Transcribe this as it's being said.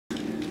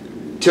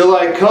till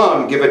I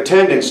come, give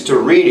attendance to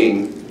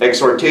reading,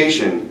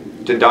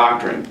 exhortation, to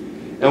doctrine.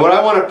 And what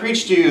I want to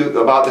preach to you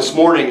about this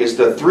morning is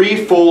the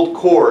threefold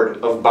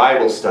cord of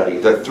Bible study.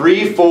 The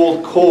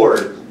threefold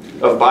cord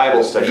of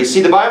Bible study. You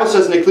see, the Bible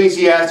says in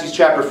Ecclesiastes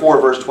chapter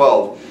 4, verse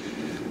 12,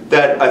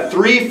 that a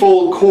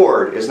threefold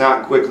cord is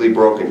not quickly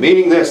broken.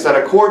 Meaning this, that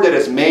a cord that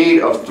is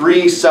made of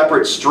three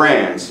separate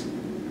strands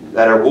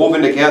that are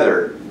woven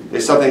together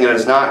is something that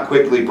is not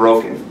quickly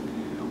broken.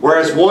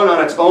 Whereas one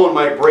on its own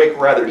might break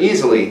rather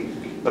easily,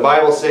 the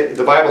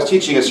Bible's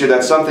teaching us here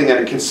that something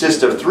that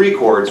consists of three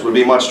cords would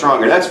be much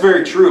stronger. That's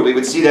very true. We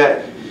would see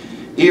that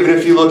even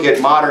if you look at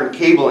modern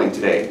cabling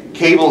today.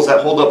 Cables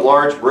that hold up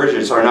large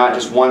bridges are not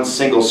just one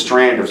single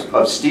strand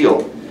of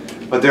steel,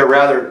 but they're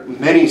rather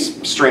many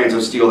strands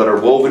of steel that are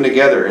woven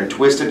together and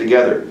twisted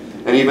together.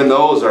 And even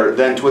those are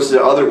then twisted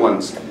to other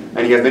ones.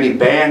 And you have many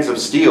bands of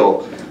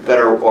steel that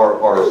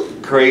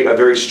create a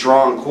very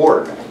strong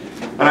cord.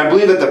 And I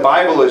believe that the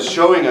Bible is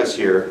showing us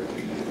here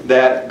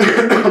that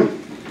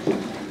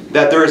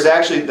that there is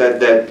actually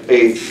that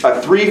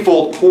a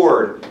threefold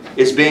cord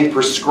is being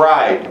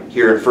prescribed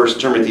here in 1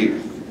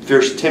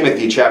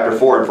 Timothy chapter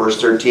 4 and verse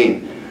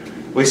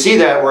 13. We see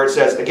that where it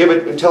says,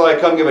 until I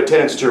come, give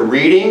attendance to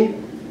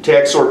reading, to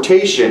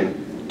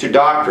exhortation, to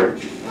doctrine.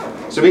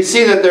 So we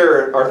see that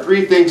there are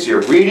three things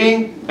here: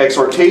 reading,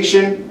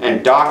 exhortation,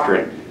 and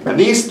doctrine. And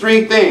these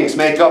three things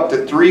make up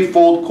the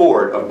threefold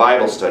cord of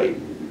Bible study.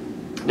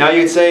 Now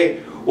you'd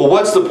say, well,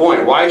 what's the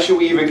point? Why should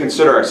we even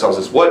consider ourselves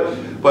this?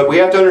 But we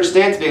have to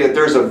understand today that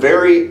there's a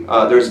very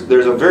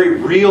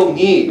real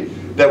need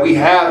that we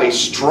have a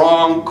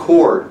strong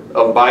cord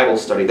of Bible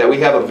study, that we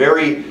have a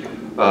very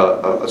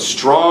a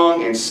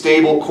strong and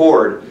stable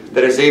cord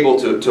that is able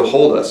to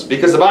hold us.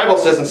 Because the Bible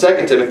says in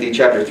 2 Timothy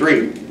chapter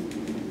 3,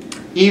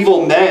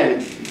 evil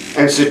men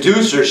and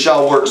seducers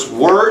shall wax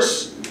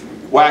worse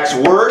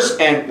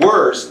and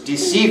worse,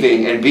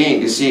 deceiving and being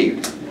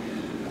deceived.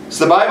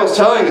 So the Bible's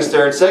telling us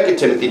there in 2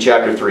 Timothy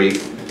chapter 3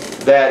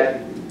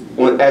 that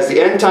as the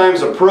end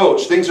times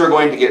approach, things are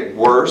going to get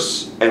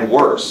worse and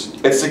worse.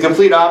 It's the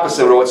complete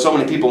opposite of what so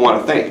many people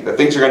want to think, that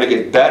things are going to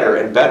get better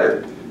and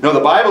better. No, the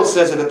Bible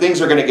says that the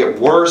things are going to get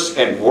worse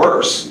and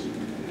worse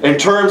in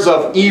terms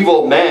of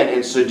evil men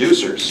and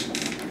seducers.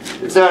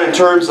 It's not in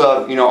terms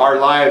of, our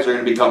lives are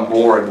going to become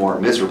more and more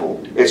miserable.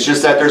 It's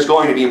just that there's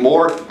going to be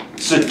more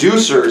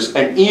seducers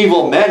and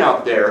evil men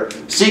out there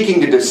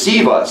seeking to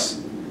deceive us.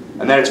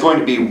 And that it's going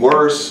to be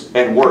worse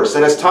and worse.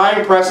 And as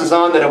time presses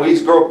on, that we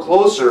grow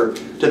closer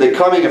to the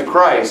coming of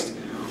Christ,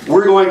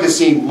 we're going to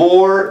see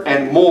more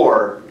and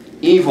more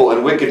evil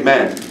and wicked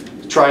men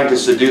trying to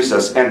seduce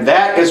us. And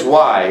that is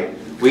why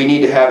we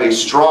need to have a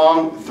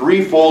strong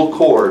threefold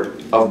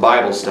cord of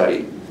Bible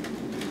study.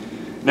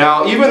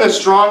 Now, even the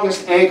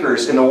strongest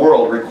anchors in the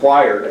world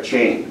require a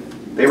chain.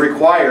 They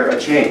require a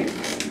chain.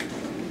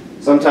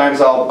 Sometimes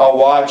I'll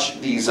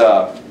watch these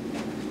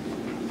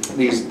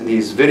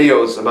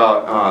videos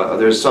about,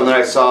 there's something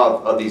I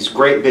saw of these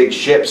great big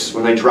ships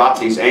when they drop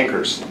these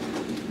anchors.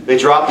 They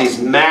drop these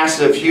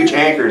massive, huge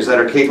anchors that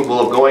are capable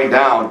of going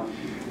down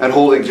and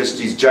holding just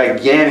these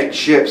gigantic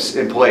ships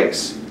in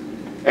place.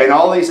 And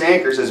all these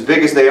anchors, as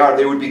big as they are,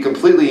 they would be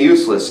completely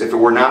useless if it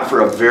were not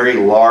for a very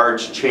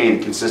large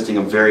chain consisting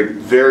of very,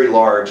 very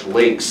large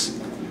links.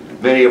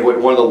 Many of one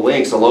of the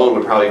links alone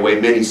would probably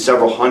weigh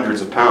several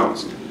hundreds of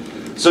pounds.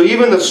 So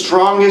even the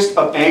strongest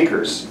of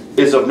anchors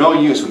is of no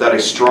use without a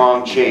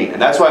strong chain.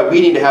 And that's why we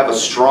need to have a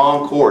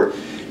strong cord.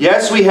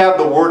 Yes, we have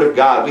the Word of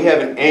God. We have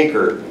an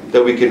anchor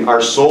that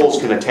our souls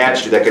can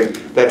attach to,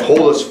 that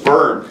hold us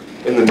firm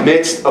in the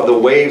midst of the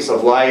waves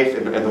of life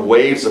and the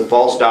waves of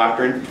false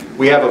doctrine.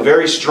 We have a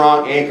very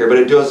strong anchor, but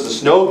it does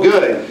us no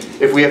good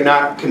if we have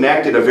not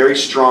connected a very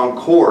strong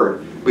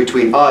cord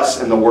between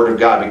us and the Word of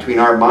God, between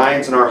our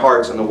minds and our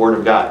hearts and the Word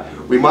of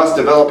God. We must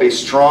develop a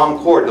strong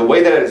cord. The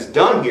way that it is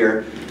done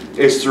here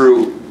is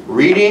through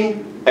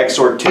reading,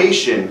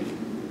 exhortation,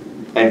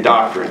 and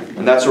doctrine.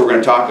 And that's what we're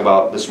going to talk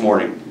about this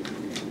morning.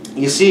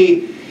 You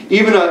see,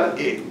 even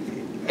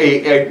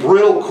a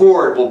brittle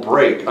cord will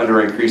break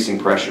under increasing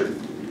pressure.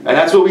 And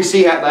that's what we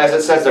see, as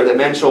it says there, that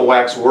men shall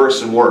wax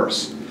worse and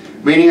worse.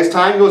 Meaning as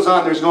time goes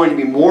on, there's going to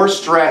be more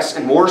stress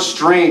and more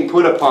strain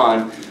put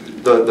upon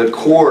the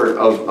cord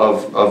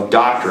of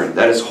doctrine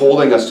that is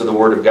holding us to the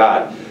Word of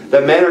God.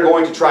 That men are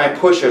going to try and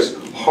push us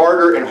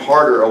harder and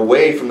harder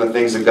away from the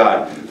things of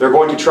God. They're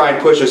going to try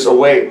and push us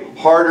away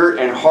harder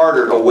and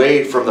harder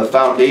away from the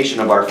foundation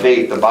of our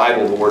faith, the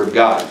Bible, the Word of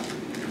God.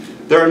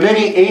 There are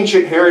many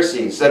ancient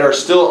heresies that are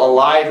still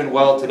alive and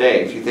well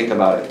today, if you think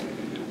about it.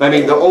 I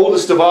mean, the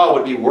oldest of all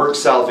would be work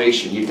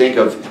salvation. You think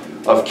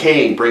of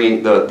Cain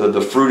bringing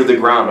the fruit of the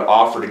ground to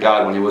offer to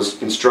God when he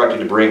was instructed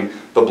to bring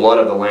the blood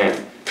of the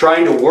lamb.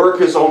 Trying to work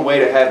his own way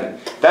to heaven.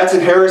 That's a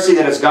heresy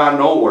that has gone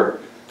nowhere.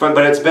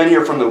 But it's been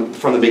here from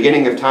the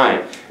beginning of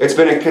time. It's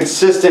been a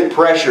consistent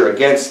pressure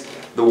against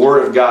the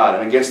Word of God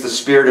and against the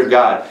Spirit of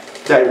God.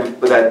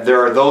 That there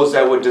are those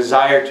that would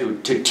desire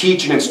to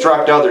teach and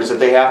instruct others that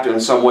they have to in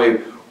some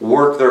way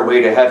work their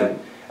way to heaven.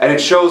 And it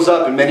shows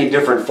up in many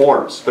different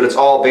forms, but it's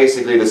all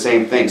basically the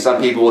same thing.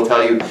 Some people will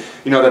tell you,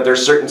 that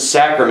there's certain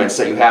sacraments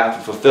that you have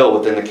to fulfill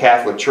within the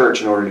Catholic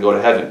Church in order to go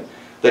to heaven.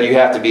 That you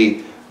have to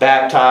be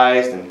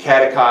baptized and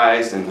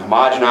catechized and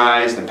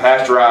homogenized and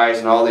pasteurized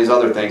and all these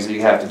other things that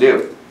you have to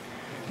do.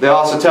 They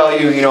also tell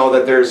you,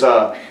 that there's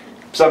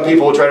some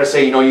people will try to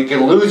say, you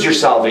can lose your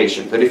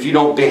salvation. That if you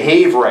don't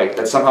behave right,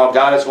 that somehow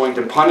God is going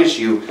to punish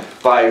you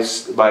by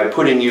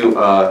putting you,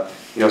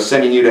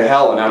 sending you to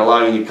hell and not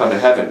allowing you to come to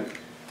heaven.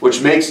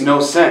 Which makes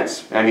no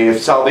sense. I mean,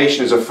 if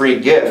salvation is a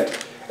free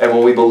gift, and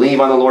when we believe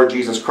on the Lord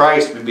Jesus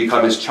Christ, we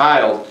become His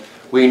child,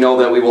 we know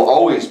that we will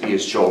always be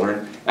His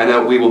children, and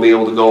that we will be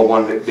able to go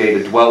one day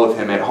to dwell with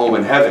Him at home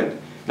in heaven.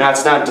 Now,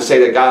 it's not to say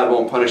that God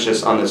won't punish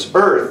us on this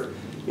earth,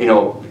 in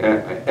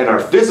our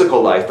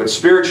physical life, but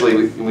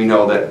spiritually we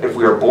know that if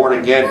we are born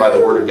again by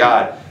the Word of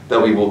God,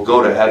 that we will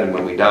go to heaven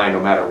when we die,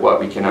 no matter what.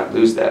 We cannot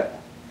lose that.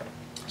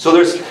 So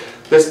there's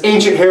this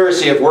ancient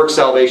heresy of work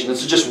salvation.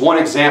 This is just one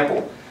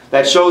example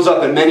that shows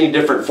up in many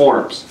different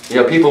forms.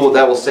 People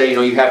that will say,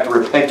 you have to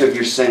repent of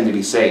your sin to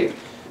be saved.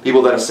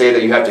 People that say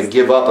that you have to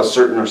give up a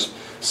certain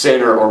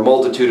sin or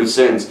multitude of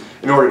sins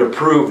in order to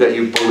prove that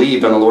you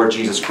believed on the Lord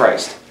Jesus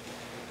Christ.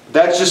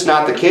 That's just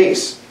not the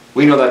case.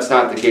 We know that's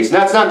not the case. And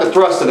that's not the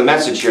thrust of the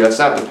message here. That's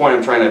not the point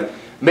I'm trying to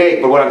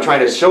make. But what I'm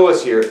trying to show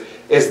us here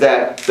is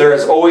that there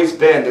has always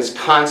been this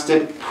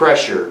constant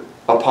pressure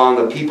upon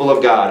the people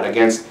of God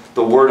against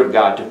the Word of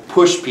God to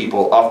push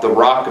people off the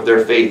rock of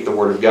their faith, the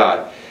Word of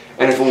God.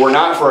 And if it were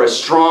not for a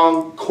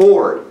strong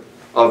cord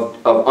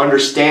of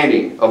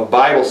understanding, of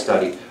Bible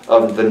study,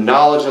 of the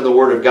knowledge of the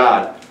Word of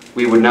God,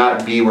 we would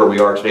not be where we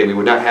are today. We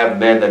would not have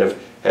men that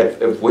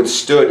have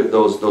withstood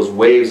those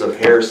waves of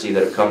heresy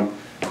that have come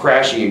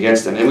crashing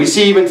against them. And we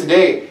see even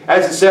today,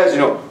 as it says,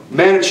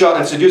 man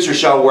and seducer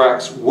shall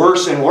wax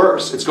worse and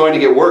worse. It's going to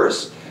get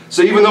worse.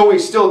 So even though we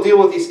still deal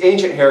with these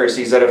ancient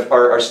heresies that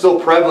are still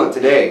prevalent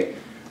today,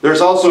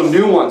 there's also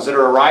new ones that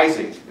are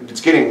arising.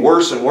 It's getting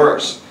worse and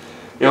worse.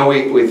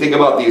 We think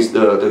about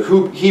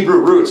the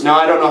Hebrew roots. Now,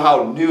 I don't know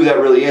how new that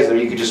really is. I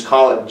mean, you could just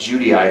call it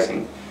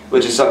Judaizing,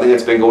 which is something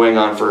that's been going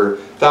on for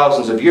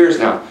thousands of years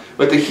now.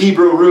 But the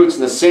Hebrew roots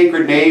and the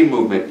sacred name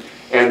movement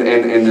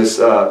and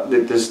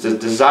this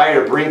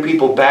desire to bring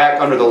people back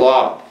under the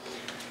law.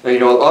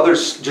 And,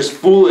 others just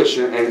foolish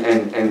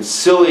and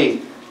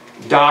silly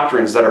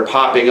doctrines that are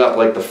popping up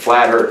like the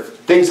flat earth.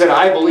 Things that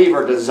I believe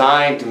are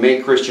designed to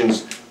make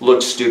Christians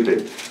look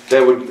stupid.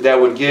 That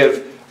would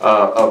give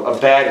a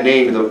bad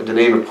name to the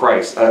name of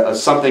Christ.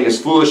 Something as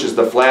foolish as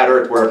the flat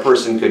earth, where a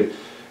person could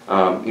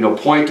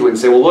point to it and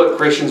say, well, look,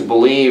 Christians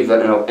believe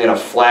that in a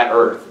flat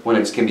earth, when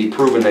it can be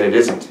proven that it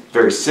isn't,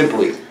 very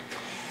simply.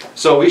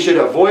 So we should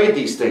avoid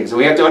these things, and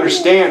we have to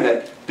understand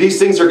that these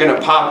things are going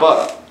to pop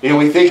up.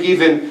 We think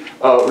even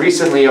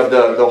recently of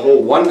the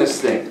whole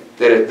oneness thing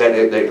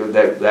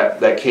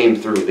that came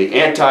through, the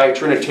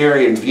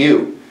anti-Trinitarian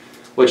view,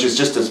 which is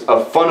just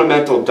a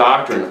fundamental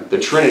doctrine, the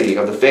Trinity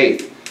of the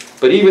faith.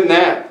 But even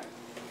that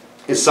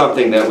is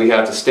something that we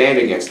have to stand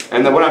against.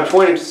 And what I'm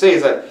trying to say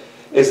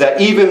is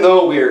that even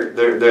though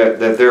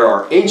that there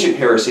are ancient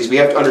heresies, we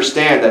have to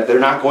understand that they're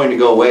not going to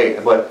go away,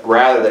 but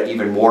rather that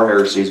even more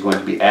heresy is going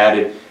to be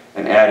added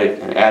and added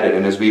and added.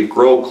 And as we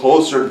grow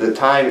closer to the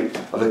time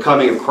of the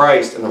coming of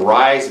Christ and the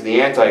rise of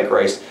the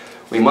Antichrist,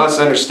 we must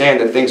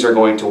understand that things are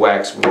going to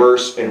wax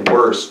worse and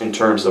worse in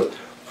terms of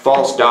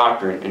false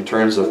doctrine, in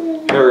terms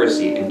of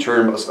heresy, in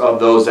terms of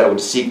those that would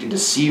seek to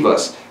deceive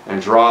us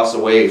and draw us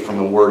away from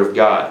the Word of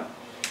God.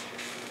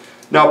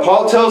 Now,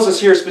 Paul tells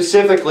us here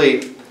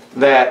specifically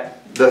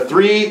that the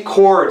three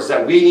cords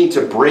that we need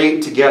to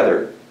braid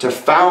together to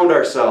found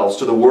ourselves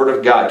to the Word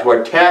of God, to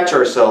attach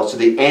ourselves to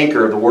the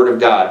anchor of the Word of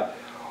God,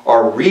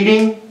 are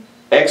reading,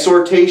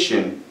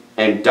 exhortation,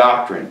 and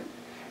doctrine.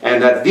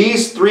 And that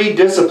these three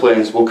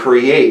disciplines will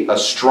create a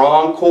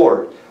strong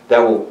cord that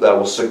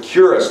will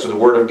secure us to the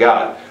Word of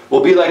God.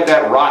 We'll be like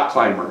that rock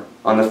climber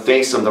on the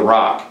face of the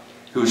rock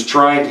who's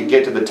trying to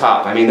get to the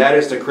top. I mean, that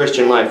is the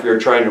Christian life. We are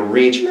trying to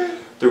reach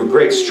through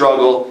great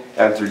struggle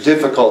and through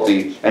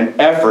difficulty and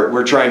effort.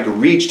 We're trying to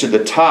reach to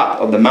the top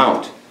of the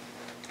mount.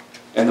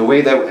 And the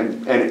way that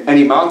and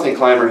any mountain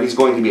climber, he's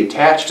going to be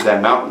attached to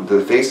that mountain, to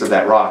the face of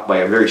that rock, by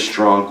a very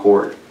strong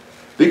cord.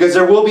 Because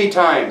there will be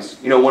times,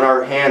 when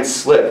our hands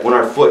slip, when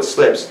our foot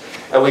slips,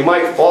 and we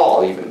might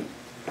fall even.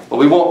 But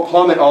we won't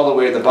plummet all the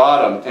way to the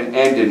bottom and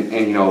end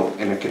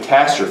in a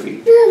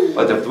catastrophe.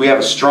 But if we have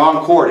a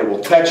strong cord, it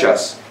will catch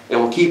us. It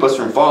will keep us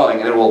from falling,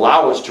 and it will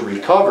allow us to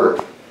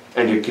recover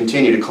and to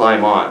continue to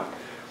climb on.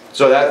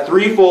 So that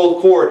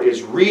threefold cord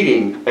is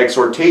reading,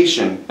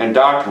 exhortation, and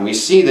doctrine. We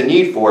see the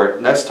need for it,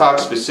 and let's talk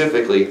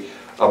specifically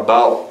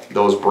about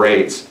those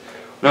braids.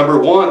 Number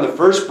one, the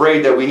first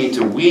braid that we need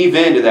to weave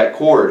into that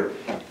cord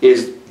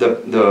is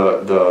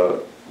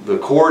the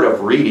cord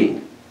of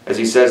reading. As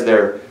he says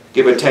there,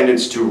 give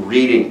attendance to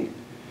reading.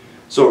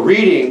 So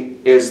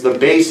reading is the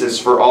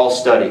basis for all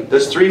study.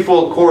 This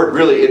threefold cord,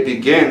 really, it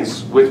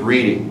begins with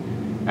reading.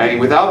 And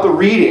without the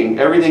reading,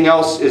 everything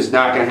else is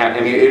not going to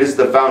happen. I mean, it is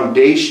the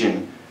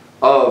foundation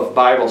of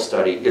Bible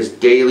study, is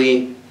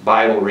daily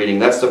Bible reading.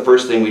 That's the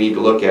first thing we need to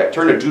look at.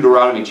 Turn to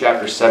Deuteronomy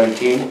chapter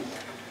 17.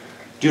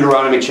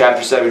 Deuteronomy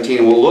chapter 17,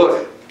 and we'll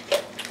look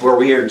where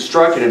we are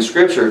instructed in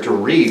Scripture to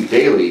read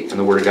daily in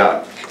the Word of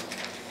God.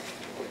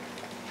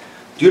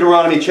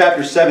 Deuteronomy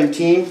chapter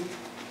 17.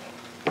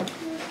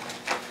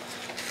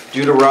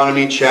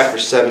 Deuteronomy chapter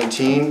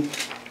 17.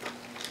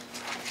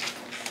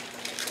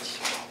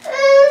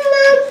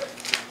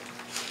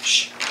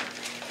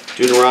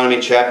 Deuteronomy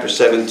chapter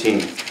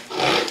 17.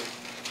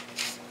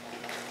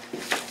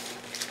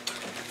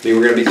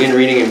 We're going to begin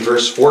reading in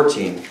verse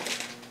 14.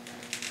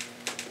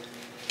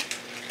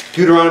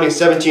 Deuteronomy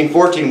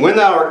 17:14. When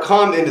thou art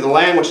come into the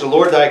land which the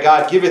Lord thy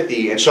God giveth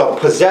thee, and shalt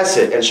possess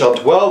it, and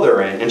shalt dwell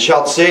therein, and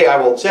shalt say, I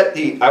will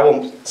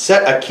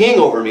set a king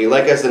over me,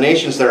 like as the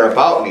nations that are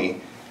about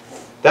me.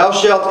 Thou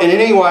shalt in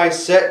any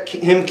wise set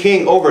him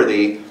king over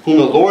thee, whom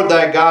the Lord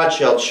thy God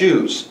shall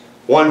choose.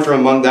 One from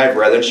among thy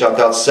brethren shalt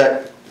thou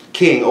set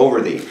king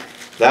over thee.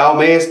 Thou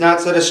mayest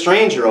not set a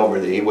stranger over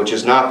thee, which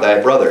is not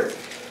thy brother.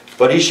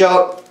 But he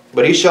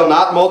shall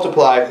not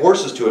multiply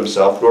horses to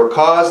himself, nor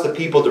cause the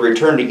people to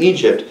return to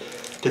Egypt,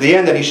 to the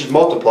end that he should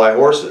multiply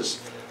horses.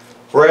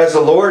 For as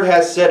the Lord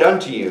hath said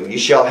unto you, ye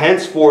shall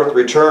henceforth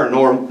return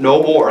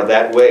no more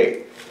that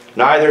way.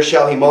 Neither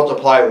shall he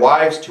multiply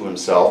wives to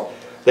himself,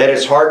 that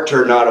his heart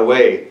turn not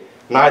away.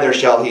 Neither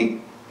shall he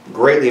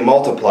greatly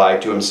multiply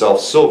to himself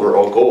silver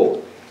or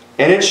gold.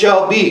 And it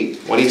shall be,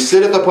 when he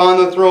sitteth upon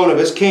the throne of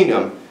his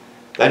kingdom,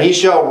 that he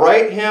shall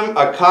write him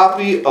a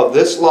copy of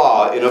this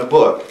law in a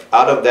book,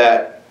 out of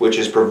that which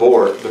is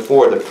before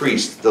the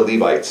priests, the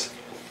Levites.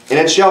 And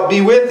it shall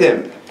be with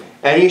him,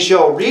 and he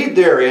shall read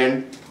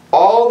therein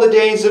all the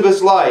days of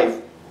his life,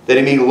 that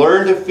he may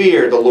learn to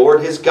fear the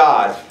Lord his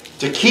God,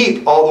 to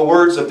keep all the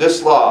words of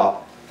this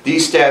law,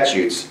 these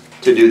statutes,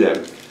 to do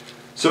them.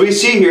 So we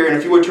see here, and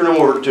if you would turn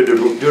over to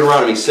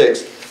Deuteronomy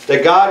 6,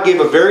 that God gave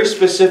a very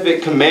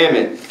specific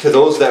commandment to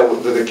those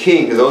to the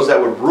king, to those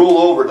that would rule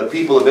over the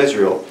people of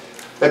Israel,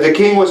 that the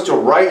king was to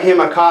write him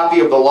a copy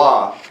of the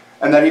law,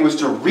 and that he was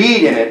to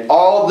read in it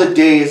all the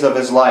days of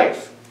his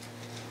life.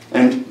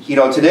 And,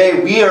 today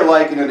we are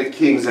likened unto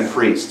kings and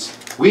priests.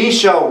 We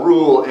shall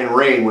rule and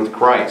reign with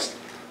Christ.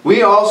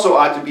 We also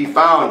ought to be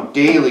found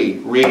daily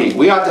reading.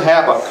 We ought to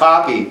have a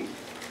copy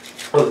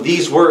of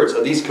these words,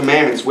 of these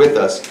commandments with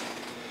us.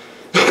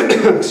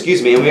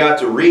 Excuse me, and we ought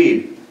to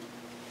read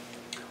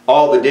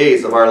all the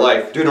days of our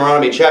life.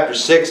 Deuteronomy chapter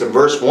 6 and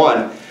verse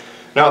 1.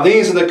 Now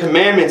these are the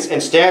commandments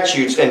and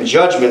statutes and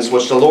judgments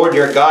which the Lord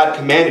your God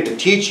commanded to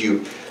teach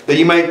you, that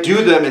you might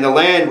do them in the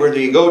land where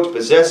you go to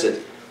possess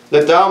it,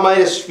 that thou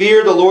mightest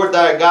fear the Lord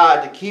thy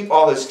God, to keep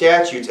all his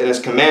statutes and his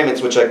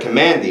commandments which I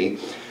command thee,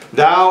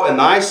 thou and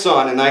thy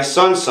son and thy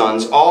son's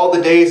sons, all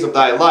the days of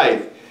thy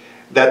life,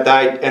 that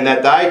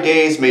thy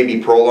days may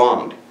be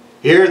prolonged.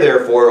 Hear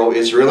therefore, O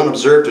Israel, and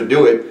observe to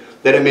do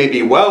it, that it may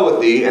be well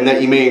with thee, and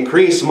that ye may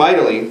increase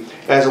mightily,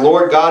 as the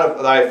Lord God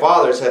of thy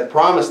fathers hath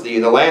promised thee,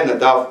 in the land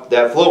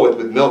that floweth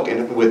with milk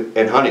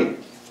and honey.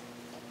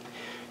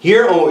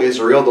 Hear, O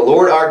Israel, the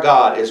Lord our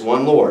God is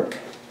one Lord.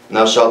 And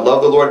thou shalt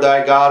love the Lord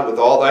thy God with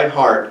all thine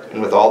heart,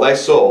 and with all thy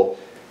soul,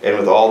 and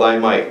with all thy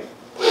might.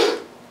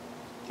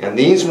 And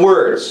these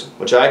words,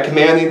 which I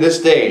command thee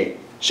this day,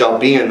 shall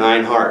be in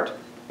thine heart.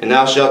 And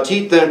thou shalt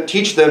teach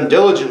them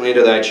diligently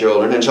to thy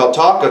children, and shalt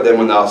talk of them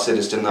when thou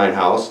sittest in thine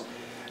house,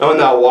 and when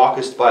thou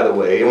walkest by the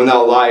way, and when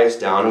thou liest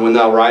down, and when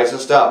thou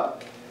risest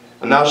up.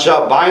 And thou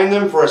shalt bind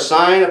them for a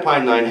sign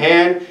upon thine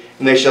hand,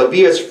 and they shall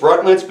be as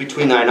frontlets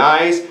between thine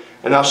eyes,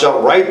 and thou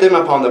shalt write them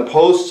upon the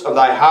posts of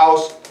thy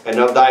house and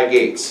of thy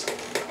gates.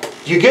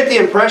 Do you get the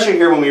impression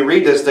here when we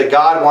read this that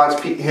God wants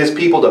his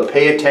people to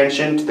pay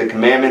attention to the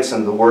commandments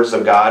and the words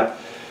of God?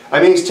 I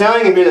mean, he's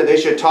telling them here that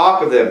they should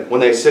talk of them when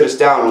they sit us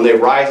down, when they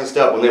rise us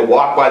up, when they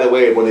walk by the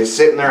way, when they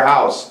sit in their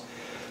house.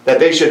 That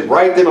they should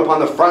write them upon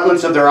the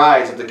frontlets of their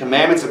eyes, that the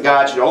commandments of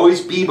God should always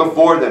be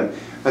before them,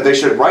 that they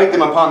should write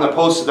them upon the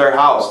posts of their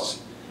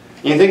houses.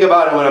 And you think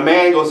about it, when a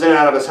man goes in and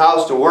out of his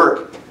house to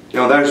work,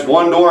 there's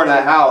one door in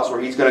that house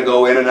where he's going to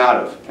go in and out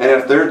of. And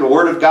if the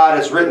Word of God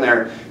is written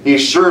there,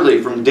 he's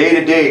surely from day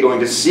to day going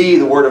to see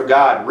the Word of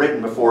God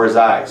written before his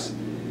eyes.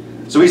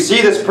 So we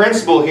see this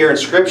principle here in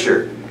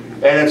Scripture.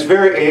 And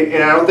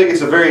I don't think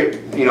it's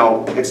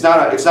it's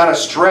not a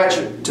stretch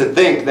to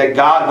think that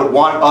God would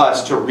want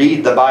us to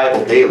read the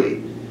Bible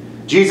daily.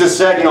 Jesus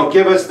said,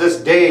 give us this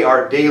day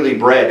our daily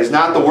bread. Is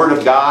not the Word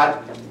of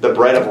God the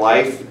bread of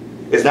life?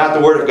 Is not the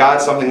Word of God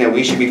something that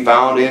we should be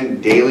found in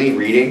daily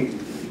reading?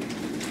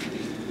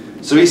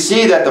 So we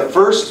see that the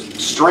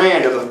first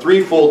strand of the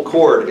threefold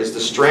cord is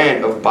the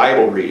strand of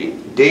Bible reading.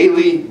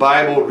 Daily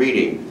Bible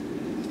reading.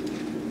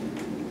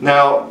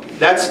 Now,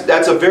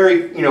 that's a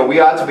very,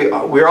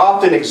 we're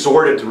often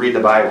exhorted to read the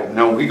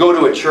Bible. We go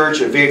to a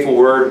church, a Faithful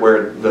Word,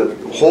 where the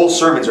whole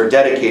sermons are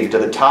dedicated to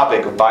the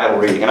topic of Bible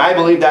reading. And I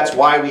believe that's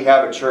why we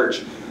have a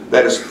church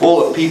that is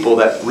full of people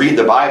that read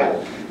the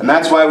Bible. And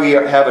that's why we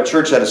have a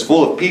church that is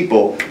full of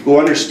people who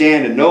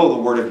understand and know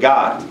the Word of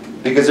God.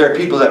 Because there are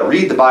people that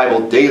read the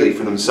Bible daily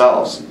for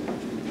themselves.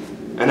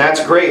 And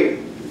that's great.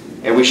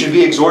 And we should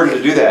be exhorted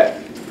to do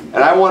that.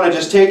 And I want to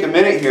just take a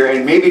minute here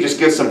and maybe just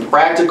give some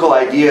practical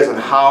ideas on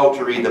how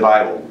to read the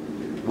Bible,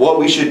 what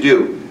we should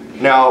do.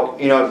 Now,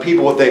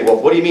 people will think, well,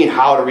 what do you mean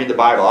how to read the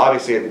Bible?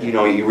 Obviously,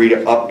 you read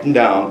it up and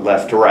down,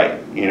 left to right.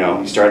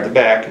 You start at the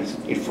back,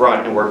 in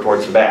front, and work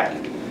towards the back.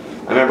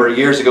 I remember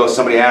years ago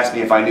somebody asked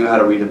me if I knew how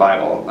to read the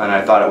Bible, and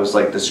I thought it was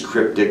like this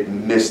cryptic,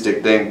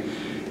 mystic thing.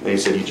 And he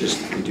said, you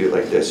do it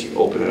like this, you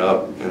open it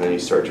up, and then you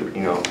start to,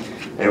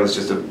 and it was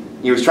just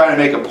he was trying to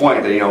make a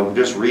point that,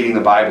 just reading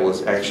the Bible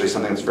is actually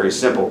something that's very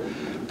simple.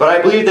 But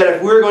I believe that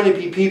if we're going to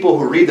be people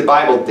who read the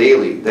Bible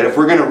daily, that if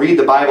we're going to read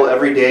the Bible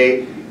every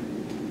day,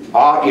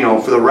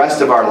 for the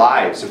rest of our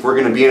lives, if we're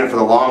going to be in it for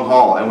the long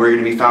haul, and we're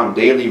going to be found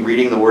daily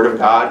reading the Word of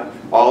God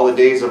all the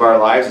days of our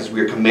lives as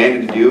we are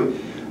commanded to do,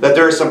 that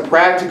there are some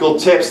practical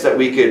tips that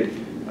we could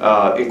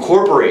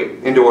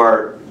incorporate into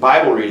our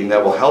Bible reading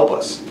that will help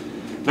us.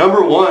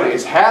 Number one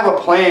is have a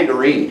plan to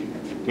read.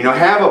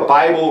 Have a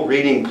Bible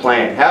reading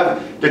plan.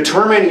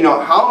 Determine,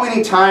 how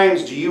many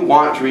times do you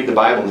want to read the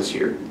Bible this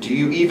year? Do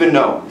you even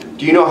know?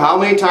 Do you know how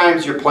many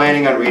times you're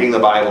planning on reading the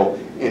Bible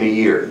in a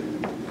year?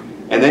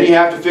 And then you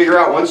have to figure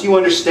out, once you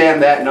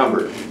understand that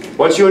number,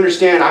 once you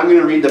understand, I'm going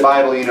to read the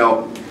Bible,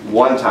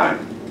 1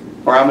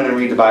 time, or I'm going to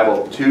read the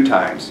Bible 2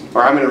 times,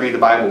 or I'm going to read the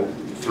Bible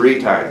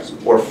 3 times,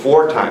 or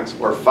 4 times,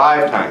 or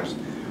 5 times,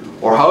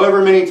 or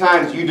however many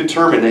times you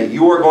determine that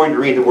you are going to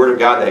read the Word of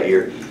God that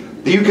year,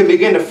 you can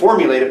begin to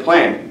formulate a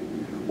plan.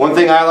 One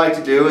thing I like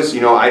to do is,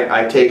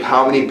 I take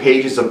how many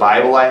pages of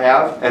Bible I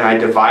have, and I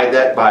divide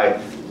that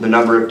by the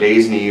number of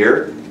days in a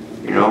year,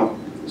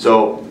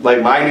 So,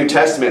 like my New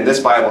Testament in this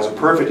Bible is a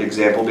perfect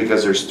example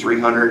because there's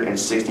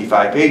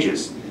 365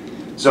 pages.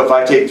 So if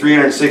I take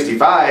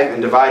 365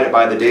 and divide it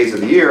by the days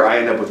of the year, I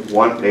end up with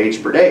 1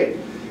 page per day.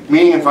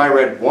 Meaning if I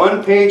read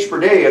 1 page per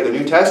day of the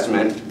New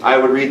Testament, I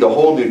would read the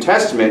whole New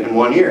Testament in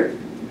 1 year.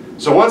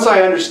 So once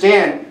I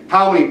understand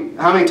how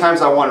many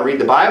times I want to read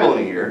the Bible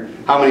in a year,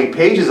 how many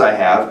pages I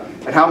have,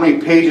 and how many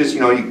pages,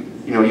 you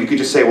could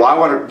just say, well, I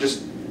want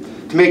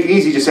to make it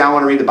easy, just say I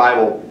want to read the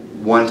Bible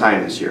 1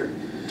 time this year.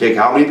 Take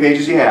how many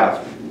pages you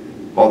have,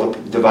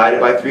 divide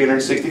it by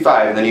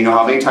 365, and then you know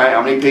how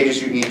many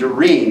pages you need to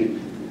read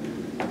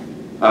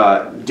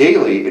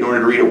daily in order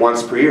to read it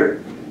once per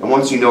year. And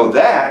once you know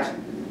that,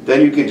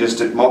 then you can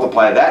just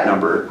multiply that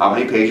number, how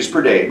many pages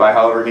per day, by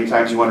however many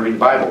times you want to read the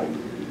Bible.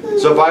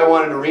 So if I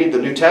wanted to read the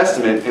New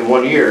Testament in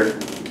 1 year,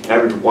 and I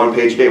read 1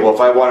 page a day, well,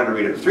 if I wanted to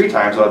read it 3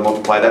 times, I'd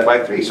multiply that by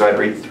 3, so I'd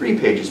read 3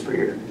 pages per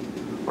year.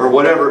 Or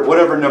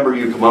whatever number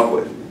you come up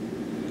with.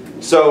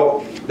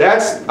 So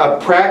that's a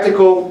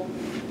practical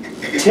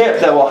tip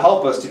that will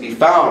help us to be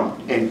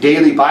found in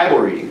daily Bible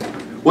reading,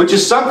 which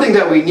is something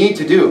that we need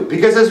to do.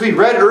 Because as we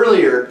read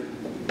earlier,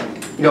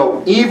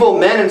 evil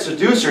men and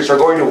seducers are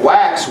going to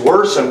wax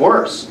worse and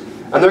worse.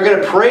 And they're going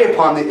to prey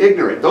upon the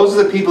ignorant. Those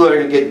are the people that are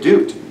going to get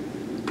duped.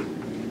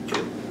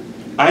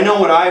 I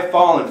know when I've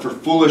fallen for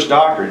foolish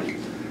doctrine,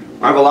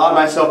 I've allowed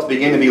myself to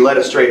begin to be led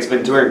astray. It's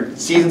been during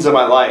seasons of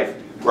my life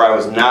where I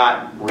was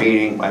not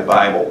reading my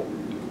Bible,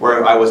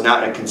 where I was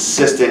not a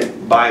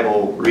consistent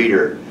Bible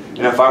reader.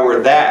 And if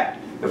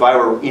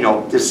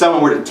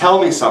someone were to tell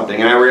me something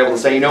and I were able to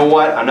say, you know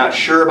what, I'm not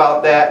sure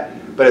about that,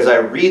 but as I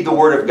read the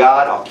Word of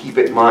God, I'll keep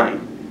it in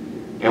mind.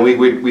 And we'd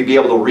be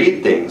able to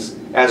read things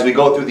as we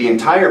go through the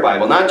entire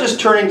Bible, not just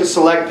turning to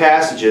select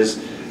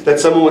passages that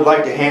someone would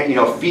like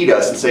to feed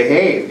us and say,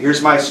 hey,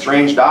 here's my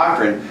strange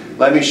doctrine,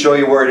 let me show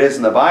you where it is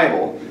in the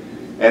Bible.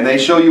 And they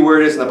show you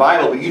where it is in the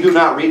Bible, but you do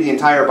not read the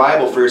entire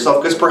Bible for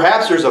yourself, because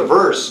perhaps there's a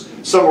verse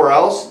somewhere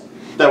else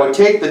that would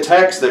take the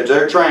text that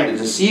they're trying to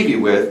deceive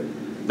you with,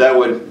 that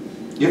would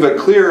give a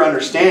clearer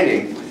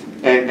understanding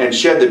and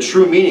shed the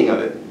true meaning of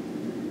it.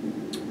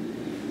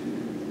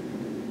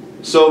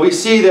 So we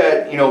see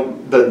that,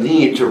 the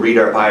need to read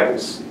our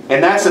Bibles.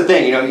 And that's the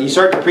thing, you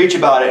start to preach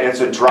about it and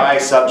it's a dry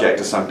subject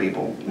to some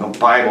people,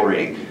 Bible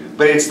reading.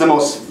 But it's the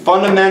most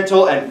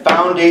fundamental and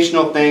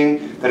foundational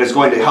thing that is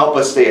going to help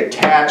us stay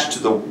attached to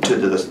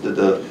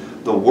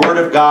the Word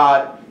of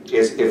God,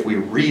 is if we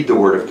read the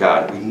Word of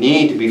God. We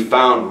need to be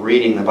found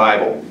reading the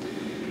Bible.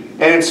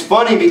 And it's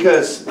funny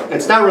because,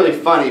 it's not really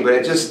funny, but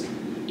it just,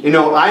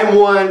 I'm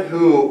one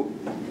who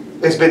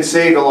has been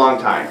saved a long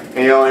time.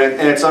 And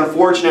it's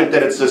unfortunate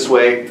that it's this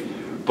way,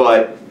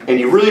 and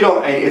you really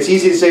don't, it's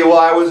easy to say, well,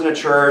 I was in a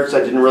church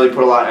that didn't really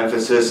put a lot of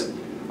emphasis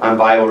on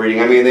Bible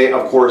reading. I mean, they,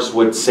 of course,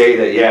 would say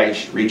that, yeah, you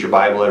should read your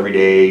Bible every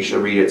day, you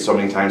should read it so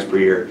many times per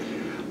year.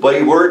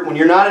 But when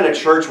you're not in a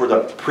church where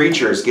the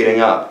preacher is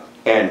getting up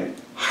and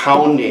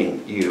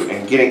hounding you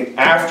and getting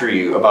after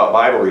you about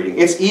Bible reading,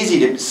 it's easy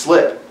to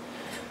slip.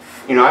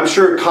 I'm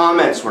sure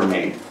comments were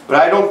made, but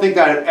I don't think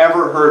that I've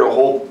ever heard a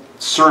whole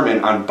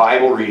sermon on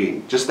Bible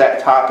reading, just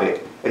that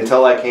topic,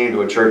 until I came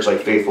to a church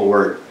like Faithful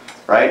Word,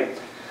 right?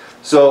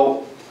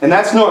 So, and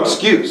that's no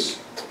excuse,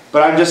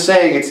 but I'm just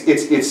saying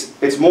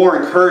it's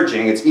more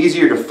encouraging, it's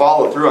easier to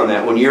follow through on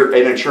that when you're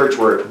in a church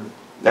where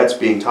that's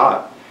being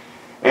taught.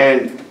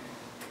 And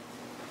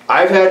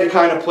I've had to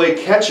kind of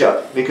play catch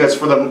up, because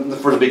for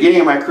the beginning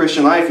of my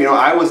Christian life,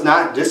 I was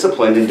not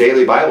disciplined in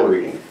daily Bible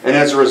reading. And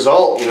as a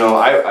result,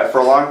 for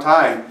a long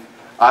time,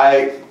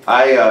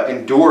 I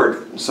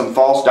endured some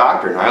false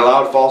doctrine. I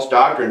allowed false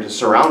doctrine to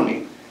surround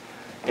me.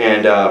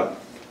 And,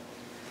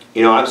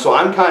 you know, so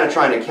I'm kind of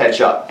trying to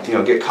catch up, you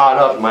know, get caught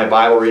up in my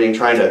Bible reading,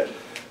 trying to,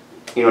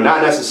 you know,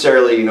 not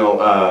necessarily, you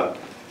know,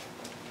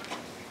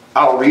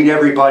 outread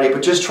everybody,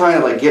 but just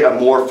trying to like get a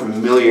more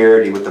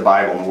familiarity with the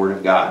Bible and the Word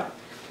of God.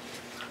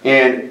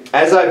 And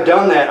as I've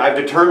done that, I've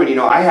determined, you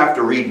know, I have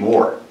to read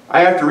more.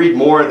 I have to read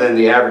more than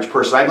the average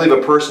person. I believe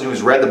a person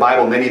who's read the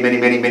Bible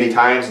many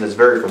times and is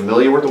very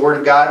familiar with the Word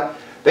of God,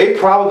 they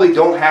probably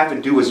don't have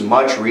to do as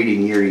much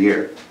reading year to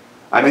year.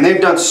 I mean,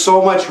 they've done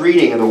so much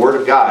reading in the Word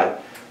of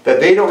God that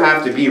they don't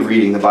have to be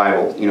reading the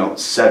Bible, you know,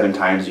 7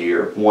 times a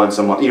year, once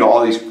a month, you know,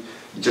 all these,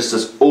 just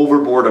this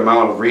overboard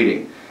amount of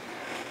reading.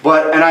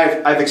 But, and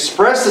I've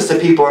expressed this to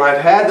people, and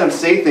I've had them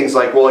say things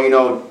like, well, you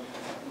know,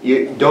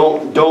 you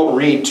don't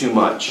read too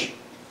much.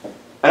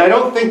 And I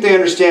don't think they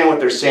understand what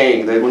they're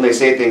saying when they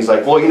say things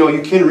like, well, you know,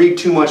 you can read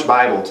too much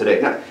Bible today,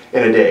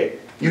 in a day.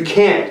 You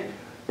can't.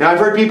 And I've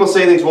heard people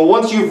say things, well,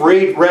 once you've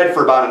read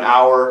for about an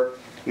hour,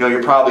 you know,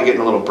 you're probably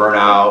getting a little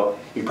burnout.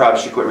 You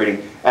probably should quit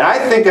reading. And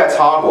I think that's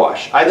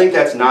hogwash. I think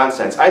that's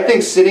nonsense. I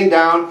think sitting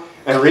down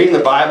and reading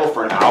the Bible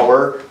for an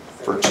hour,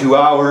 for 2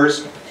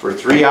 hours, for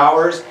 3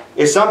 hours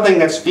is something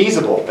that's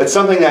feasible. It's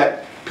something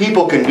that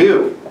people can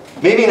do.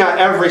 Maybe not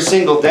every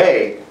single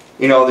day.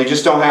 You know, they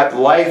just don't have,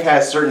 life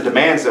has certain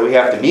demands that we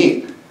have to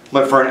meet.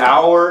 But for an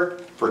hour,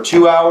 for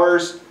 2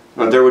 hours,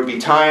 you know, there would be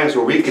times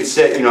where we could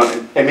sit, you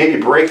know, and maybe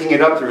breaking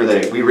it up through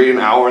the day. We read an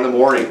hour in the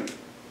morning.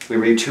 We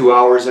read 2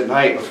 hours at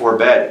night before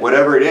bed.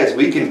 Whatever it is,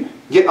 we can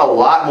get a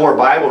lot more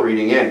Bible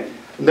reading in.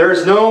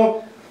 There's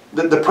no,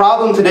 the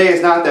problem today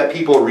is not that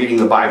people are reading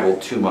the Bible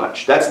too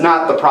much. That's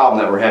not the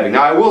problem that we're having.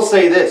 Now I will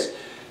say this,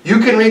 you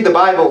can read the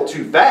Bible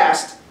too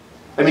fast.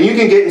 I mean, you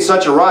can get in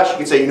such a rush, you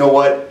can say, you know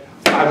what,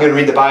 I'm going to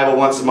read the Bible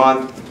once a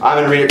month. I'm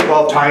going to read it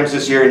 12 times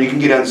this year, and you can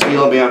get on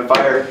zeal and be on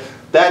fire.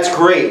 That's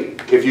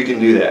great if you can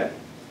do that.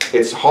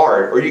 It's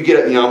hard. Or you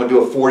get, you know, I'm going to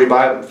do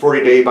a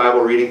 40-day Bible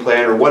reading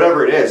plan, or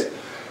whatever it is.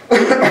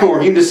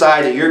 Or you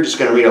decide that you're just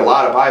going to read a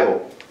lot of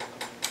Bible.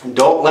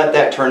 Don't let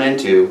that turn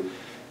into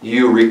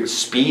you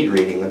speed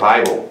reading the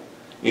Bible.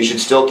 You should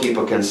still keep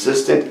a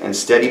consistent and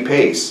steady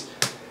pace.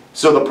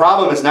 So the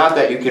problem is not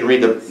that you can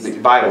read the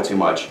Bible too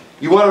much.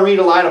 You want to read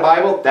a lot of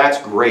Bible? That's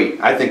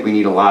great. I think we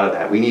need a lot of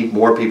that. We need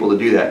more people to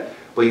do that.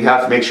 But you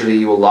have to make sure that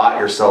you allot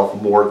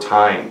yourself more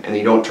time and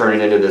you don't turn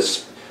it into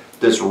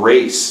this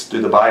race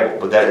through the Bible.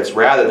 But that it's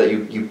rather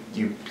that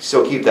you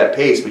still keep that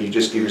pace, but you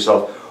just give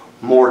yourself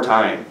more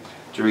time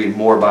to read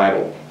more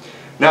Bible.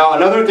 Now,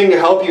 another thing to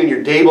help you in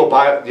your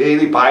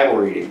daily Bible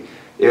reading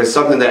is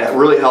something that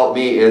really helped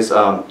me is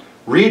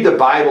read the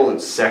Bible in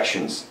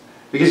sections.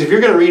 Because if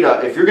you're going to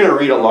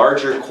read a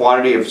larger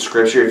quantity of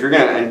Scripture, if you're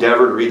going to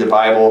endeavor to read the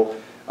Bible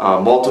a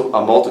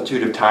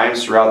multitude of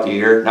times throughout the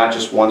year, not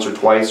just once or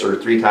twice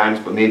or 3 times,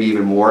 but maybe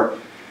even more,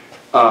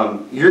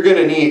 you're going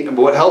to need,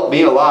 what helped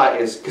me a lot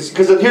is,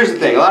 because here's the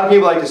thing, a lot of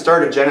people like to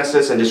start at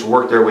Genesis and just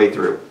work their way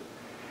through.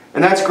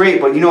 And that's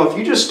great, but you know, if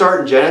you just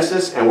start in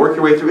Genesis and work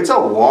your way through, it's a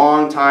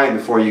long time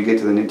before you get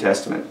to the New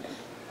Testament.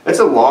 It's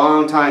a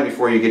long time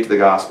before you get to the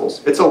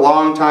Gospels. It's a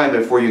long time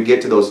before you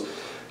get to those,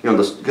 you know,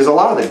 because a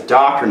lot of the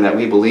doctrine that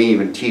we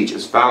believe and teach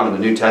is found in the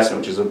New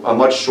Testament, which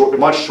is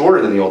much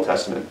shorter than the Old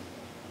Testament.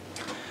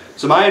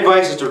 So my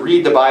advice is to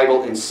read the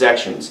Bible in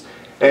sections.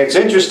 And it's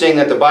interesting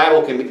that the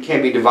Bible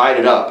can be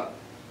divided up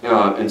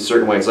in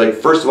certain ways. Like,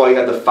 first of all, you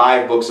have the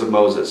 5 books of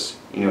Moses.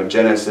 You know,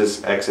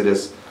 Genesis,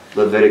 Exodus,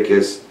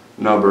 Leviticus,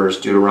 Numbers,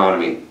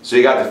 Deuteronomy. So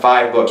you got the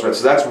 5 books, right?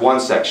 So that's one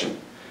section.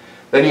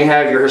 Then you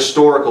have your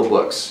historical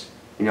books.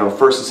 You know,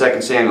 1st and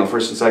 2nd Samuel,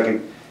 1st and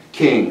 2nd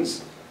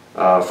Kings,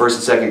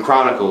 1st and 2nd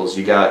Chronicles.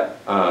 You got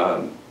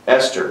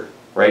Esther,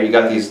 right? You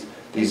got these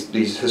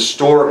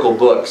historical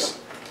books.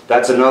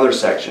 That's another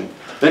section.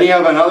 Then you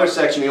have another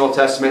section in the Old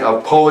Testament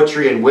of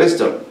poetry and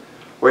wisdom,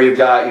 where you've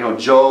got, you know,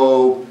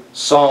 Job,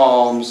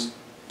 Psalms,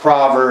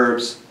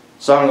 Proverbs,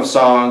 Song of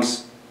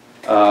Songs,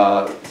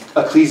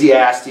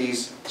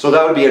 Ecclesiastes. So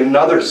that would be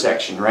another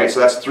section, right? So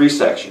that's 3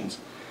 sections.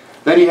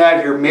 Then you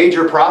have your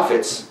major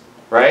prophets,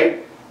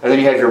 right? And then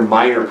you have your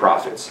minor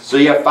prophets. So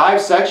you have 5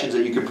 sections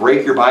that you could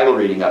break your Bible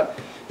reading up.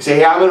 You say,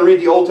 hey, I'm going to read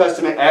the Old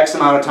Testament X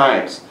amount of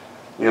times.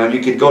 You know, and you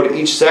could go to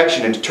each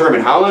section and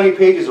determine how many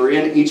pages are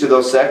in each of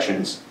those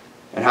sections.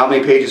 And how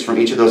many pages from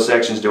each of those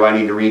sections do I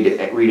need to read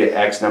it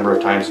X number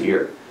of times a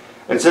year.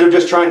 Instead of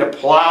just trying to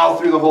plow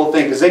through the whole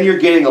thing, because then you're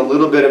getting a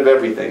little bit of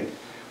everything.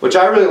 Which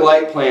I really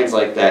like plans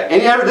like that.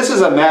 And this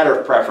is a matter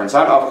of preference.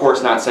 I'm of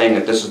course not saying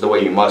that this is the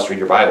way you must read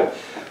your Bible.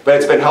 But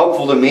it's been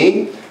helpful to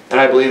me, and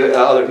I believe that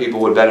other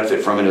people would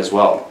benefit from it as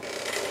well.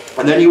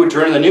 And then you would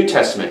turn to the New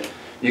Testament.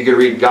 You could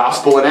read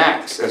Gospel and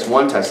Acts as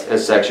one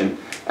section.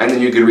 And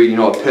then you could read, you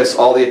know,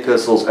 all the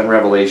epistles and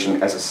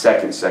Revelation as a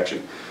second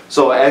section.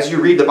 So as you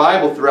read the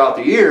Bible throughout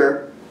the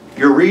year,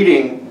 you're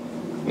reading,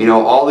 you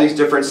know, all these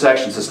different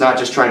sections. It's not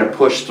just trying to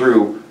push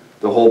through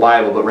the whole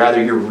Bible, but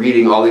rather you're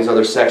reading all these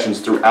other sections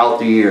throughout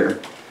the year,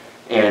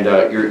 and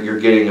you're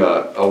getting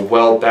a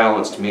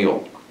well-balanced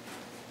meal.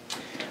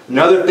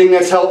 Another thing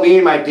that's helped me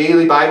in my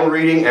daily Bible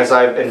reading as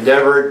I've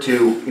endeavored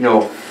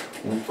to,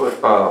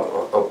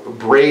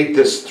 braid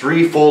this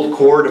threefold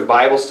cord of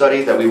Bible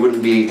study that we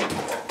wouldn't be,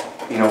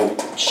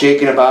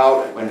 shaken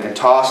about and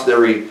tossed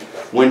every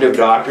wind of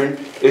doctrine,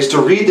 is to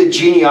read the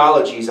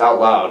genealogies out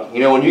loud.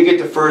 When you get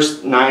the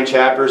first 9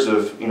 chapters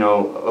of,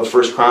 of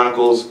First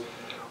Chronicles,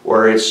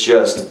 where it's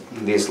just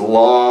this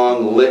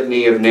long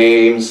litany of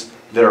names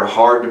that are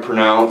hard to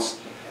pronounce.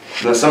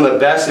 Some of the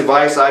best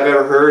advice I've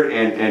ever heard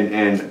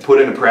and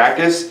put into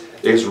practice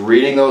is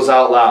reading those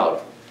out loud.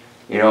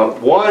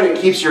 One, it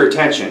keeps your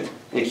attention.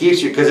 It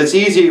keeps you, because it's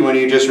easy when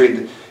you just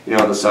read,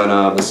 the son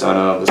of, the son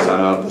of, the son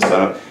of, the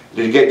son of,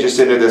 to get just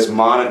into this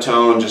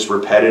monotone, just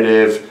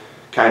repetitive,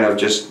 kind of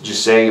just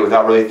saying it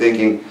without really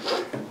thinking.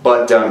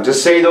 But to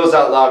say those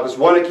out loud, because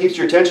one, it keeps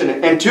your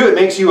attention, and two, it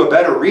makes you a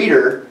better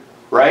reader,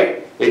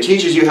 right? It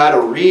teaches you how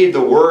to read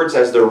the words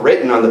as they're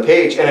written on the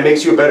page, and it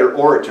makes you a better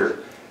orator.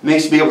 It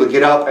makes you be able to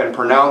get up and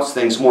pronounce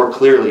things more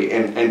clearly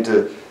and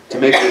to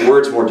make the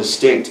words more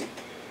distinct.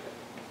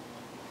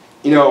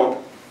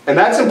 And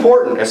that's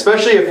important,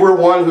 especially if we're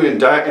one who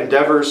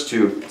endeavors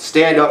to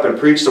stand up and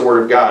preach the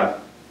Word of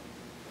God.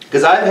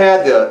 Because I've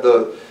had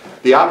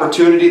the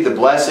opportunity, the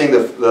blessing,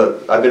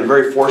 I've been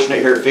very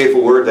fortunate here at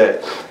Faithful Word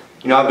that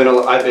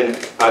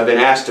I've been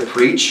asked to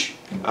preach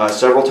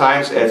several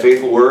times at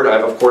Faithful Word.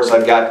 Of course,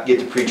 get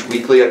to preach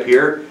weekly up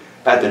here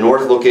at the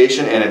North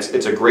location, and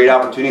it's a great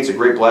opportunity. It's a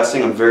great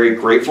blessing. I'm very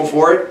grateful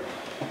for it.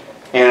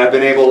 And I've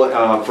been able,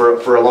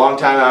 for a long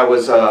time, I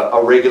was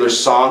a regular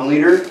song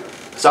leader.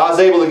 So I was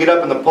able to get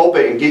up in the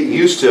pulpit and get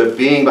used to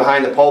being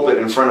behind the pulpit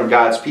in front of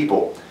God's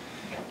people.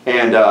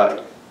 And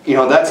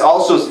that's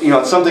also,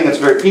 it's something that's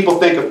very, people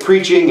think of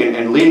preaching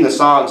and leading the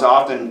songs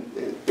often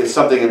is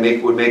something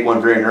that would make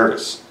one very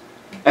nervous.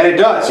 And it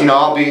does.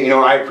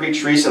 I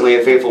preached recently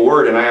at Faithful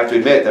Word, and I have to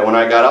admit that when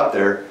I got up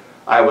there,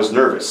 I was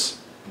nervous.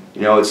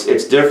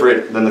 It's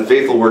different than the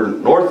Faithful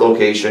Word North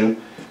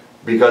location,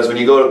 because when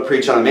you go to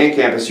preach on the main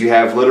campus, you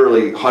have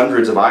literally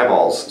hundreds of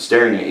eyeballs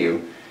staring at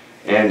you.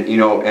 And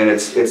and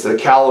it's the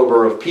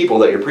caliber of people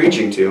that you're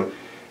preaching to,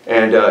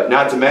 and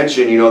not to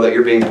mention that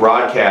you're being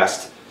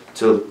broadcast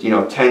to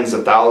tens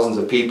of thousands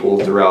of people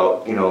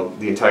throughout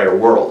the entire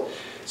world.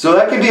 So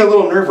that can be a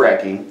little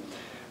nerve-wracking.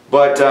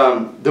 But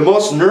the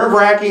most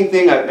nerve-wracking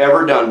thing I've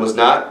ever done was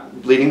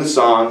not leading the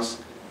songs,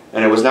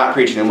 and it was not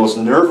preaching. The most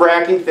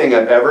nerve-wracking thing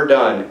I've ever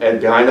done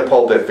behind the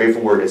pulpit,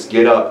 Faithful Word, is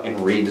get up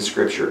and read the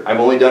Scripture. I've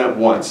only done it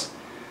once.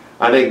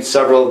 I think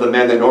several of the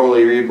men that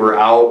normally read were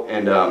out,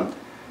 and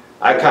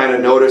I kind of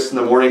noticed in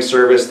the morning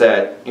service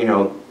that,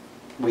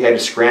 we had to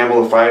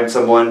scramble to find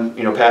someone.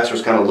 Pastor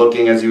was kind of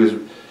looking as he was,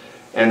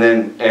 and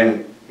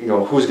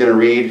who's going to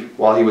read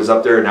while he was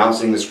up there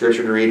announcing the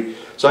Scripture to read.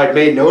 So I'd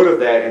made note of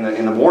that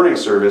in the morning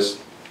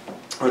service,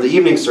 or the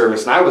evening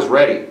service, and I was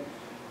ready.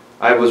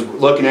 I was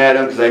looking at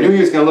him because I knew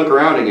he was going to look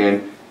around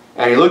again.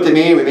 And he looked at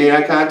me, we made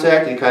eye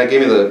contact, and he kind of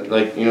gave me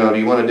the, do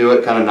you want to do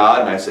it, kind of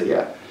nod, and I said,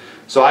 yeah.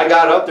 So I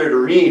got up there to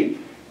read,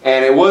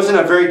 and it wasn't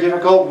a very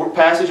difficult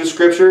passage of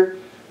Scripture.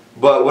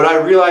 But what I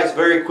realized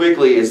very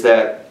quickly is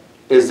that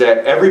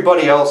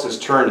everybody else has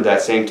turned to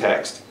that same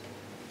text.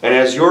 And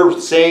as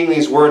you're saying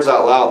these words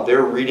out loud,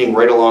 they're reading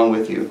right along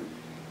with you.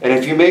 And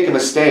if you make a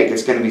mistake,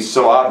 it's going to be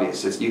so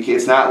obvious.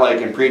 It's not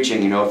like in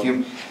preaching,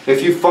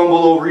 if you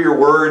fumble over your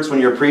words when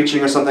you're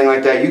preaching or something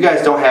like that, you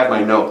guys don't have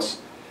my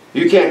notes.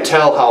 You can't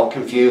tell how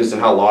confused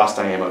and how lost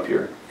I am up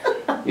here.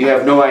 You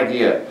have no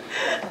idea.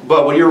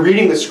 But when you're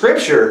reading the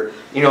Scripture,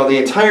 the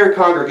entire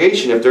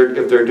congregation, if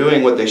they're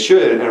doing what they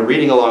should and are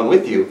reading along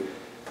with you,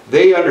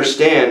 they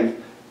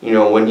understand,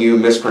 when you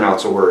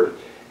mispronounce a word.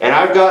 And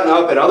I've gotten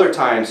up at other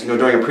times,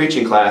 during a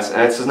preaching class,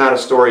 and this is not a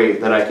story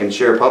that I can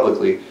share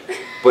publicly,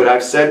 but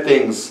I've said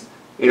things,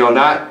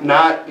 not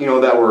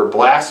that were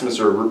blasphemous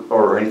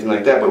or anything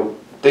like that, but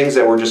things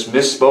that were just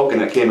misspoken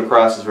that came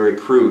across as very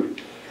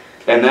crude.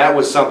 And that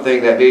was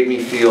something that made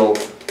me feel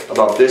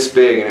about this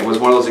big, and it was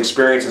one of those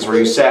experiences where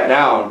you sat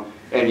down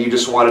and you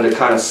just wanted to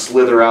kind of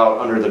slither out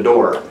under the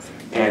door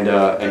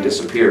and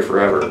disappear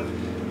forever.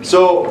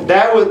 So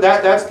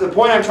that's the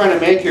point I'm trying to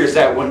make here, is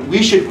that when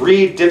we should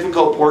read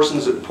difficult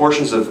portions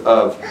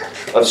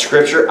of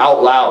Scripture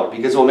out loud,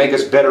 because it will make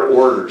us better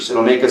orators. It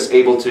will make us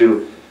able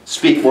to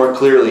speak more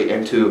clearly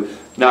and to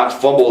not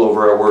fumble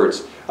over our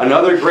words.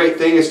 Another great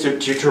thing is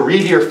to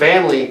read to your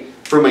family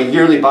from a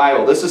yearly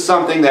Bible. This is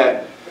something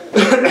that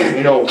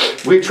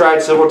we've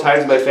tried several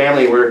times in my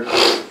family. We're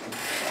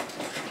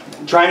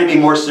trying to be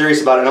more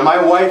serious about it. Now,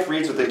 my wife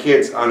reads with the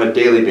kids on a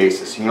daily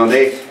basis.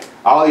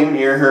 I'll even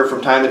hear her from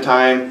time to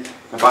time,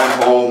 if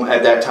I'm home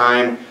at that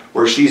time,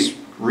 where she's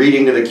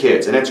reading to the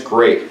kids, and it's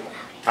great.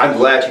 I'm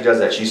glad she does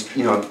that. She's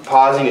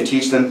pausing to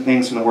teach them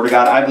things from the Word of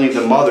God. I believe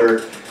the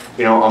mother,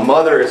 a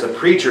mother is a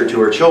preacher to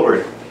her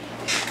children,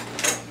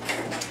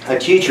 a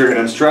teacher, an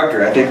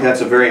instructor. I think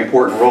that's a very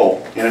important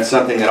role, and it's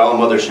something that all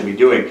mothers should be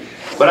doing.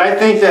 But I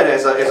think that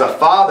as a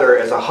father,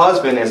 as a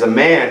husband, as a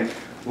man,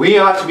 we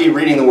ought to be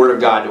reading the Word of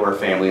God to our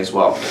family as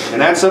well.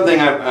 And that's something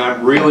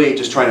I'm really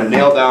just trying to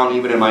nail down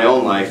even in my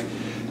own life.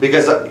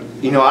 Because,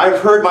 I've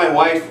heard my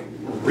wife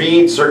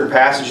read certain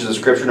passages of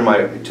Scripture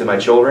to my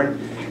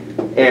children,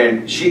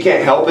 and she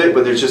can't help it,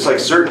 but there's just like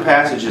certain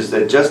passages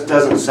that just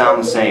doesn't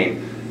sound the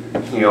same,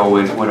 you know,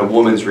 when a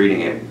woman's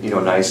reading it, you know,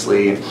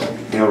 nicely,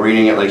 you know,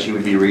 reading it like she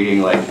would be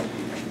reading like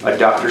a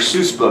Dr.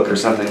 Seuss book or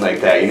something like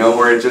that, you know,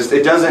 where it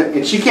doesn't,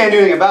 and she can't do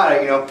anything about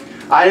it, you know.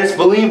 I just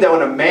believe that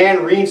when a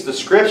man reads the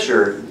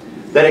Scripture,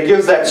 that it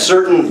gives that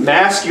certain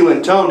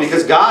masculine tone,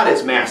 because God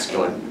is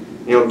masculine.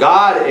 You know,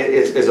 God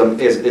is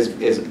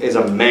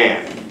a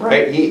man,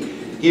 right?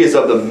 He is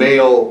of the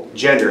male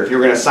gender. If you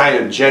were going to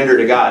assign a gender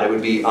to God, it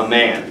would be a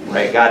man,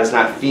 right? God is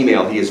not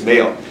female, He is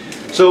male.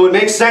 So it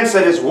makes sense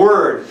that His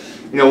Word,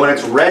 you know, when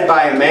it's read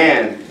by a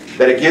man,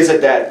 that it gives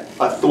it that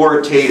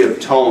authoritative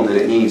tone that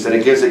it needs. That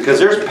it gives it, because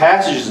there's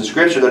passages in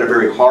Scripture that are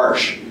very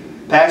harsh.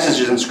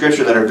 Passages in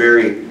Scripture that are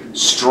very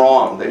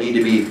strong, that need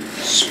to be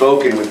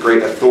spoken with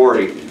great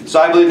authority. So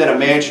I believe that a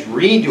man should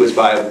read to his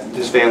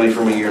family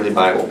from a yearly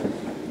Bible.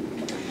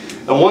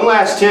 And one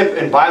last tip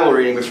in Bible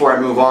reading before I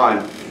move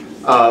on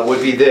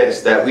would be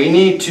this, that we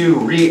need to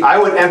read. I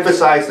would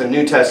emphasize the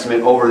New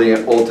Testament over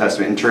the Old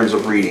Testament in terms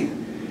of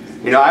reading.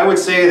 You know, I would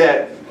say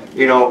that,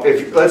 you know,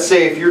 let's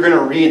say if you're going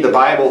to read the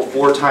Bible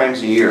 4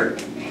 times a year,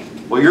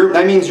 well,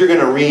 that means you're going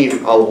to read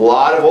a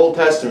lot of Old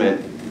Testament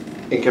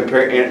in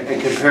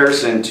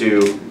comparison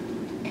to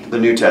the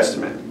New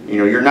Testament. You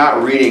know, you're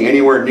not reading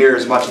anywhere near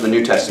as much of the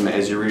New Testament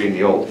as you're reading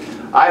the Old.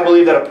 I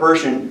believe that a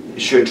person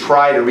should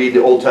try to read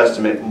the Old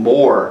Testament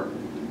more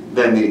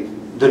than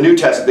the New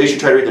Testament. They should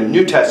try to read the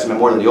New Testament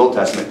more than the Old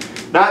Testament.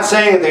 Not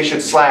saying that they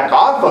should slack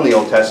off on the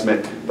Old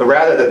Testament, but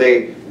rather that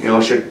they, you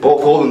know, should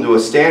both hold them to a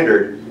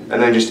standard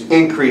and then just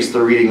increase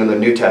the reading of the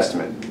New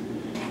Testament.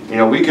 You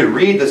know, we could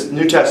read the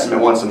New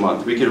Testament once a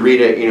month. We could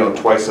read it, you know,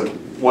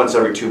 once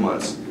every 2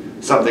 months.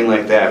 Something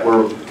like that,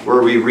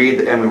 where we read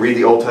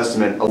the Old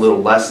Testament a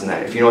little less than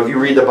that. If you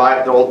read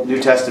the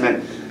New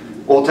Testament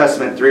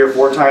 3 or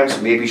 4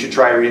 times, maybe you should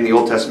try reading the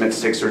Old Testament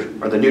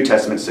or the New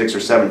Testament 6 or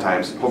 7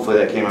 times. Hopefully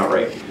that came out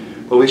right.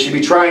 But we should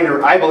be trying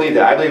to. I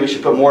believe we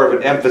should put more of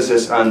an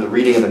emphasis on the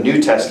reading of the New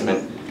Testament,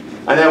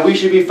 and that we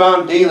should be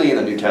found daily in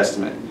the New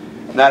Testament.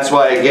 And that's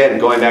why, again,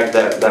 going back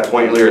to that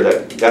point earlier,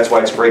 that's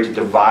why it's great to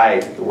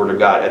divide the Word of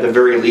God, at the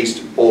very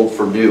least, old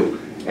from new,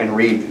 and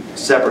read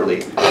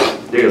separately,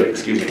 daily,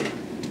 excuse me.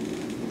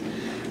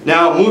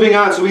 Now, moving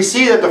on, so we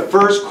see that the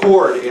first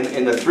chord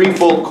in the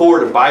threefold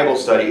chord of Bible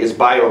study is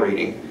Bible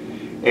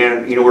reading.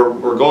 And, you know,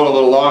 we're going a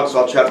little long, so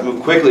I'll try to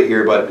move quickly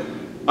here, but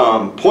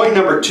point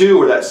number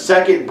 2, or that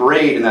second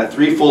braid in that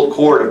threefold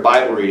chord of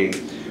Bible reading,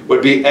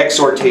 would be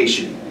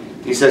exhortation.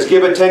 He says,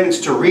 give attendance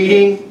to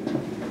reading,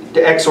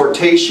 to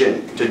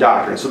exhortation, to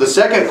doctrine. So the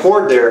second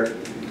chord there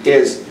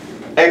is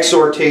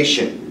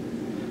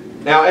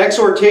exhortation. Now,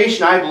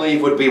 exhortation, I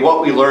believe, would be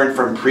what we learn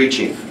from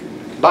preaching.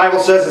 The Bible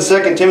says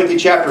in 2 Timothy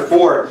chapter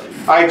 4,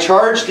 I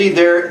charge thee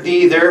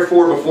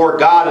therefore before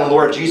God and the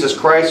Lord Jesus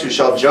Christ, who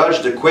shall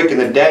judge the quick and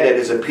the dead at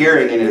His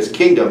appearing in His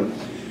kingdom.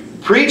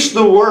 Preach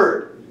the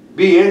word,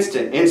 be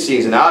instant, in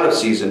season, out of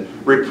season.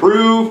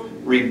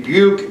 Reprove,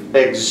 rebuke,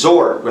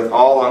 exhort with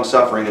all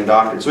longsuffering and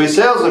doctrine. So he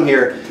tells them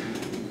here,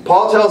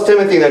 Paul tells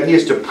Timothy that he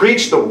is to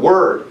preach the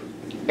word,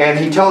 and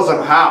he tells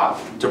him how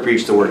to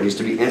preach the word. He's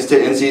to be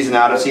instant, in season,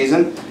 out of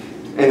season.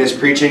 In his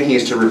preaching, he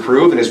is to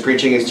reprove. In his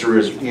preaching, he is to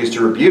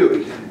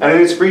rebuke. And in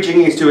his preaching,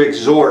 he is to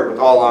exhort with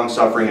all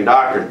long-suffering and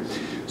doctrine.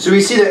 So we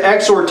see that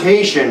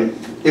exhortation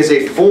is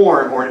a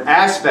form or an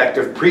aspect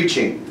of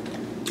preaching.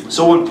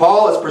 So when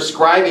Paul is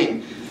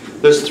prescribing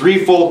this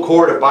threefold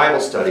chord of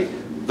Bible study,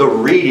 the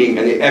reading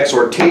and the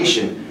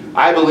exhortation,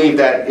 I believe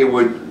that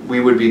we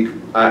would be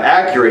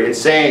accurate in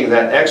saying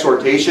that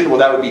exhortation, well,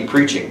 that would be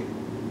preaching.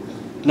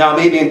 Now,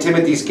 maybe in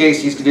Timothy's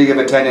case, he's going to give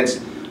attendance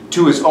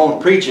to his own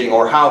preaching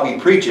or how he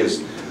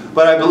preaches.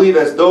 But I believe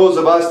as those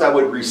of us that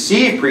would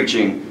receive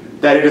preaching,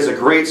 that it is a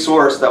great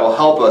source that will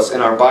help us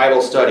in our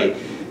Bible study,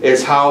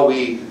 is how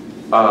we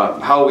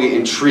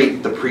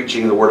entreat the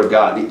preaching of the Word of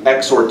God, the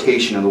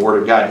exhortation of the Word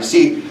of God. You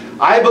see,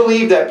 I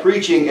believe that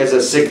preaching is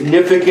a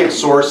significant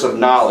source of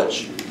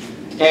knowledge.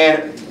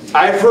 And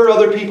I've heard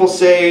other people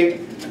say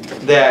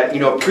that, you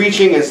know,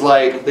 preaching is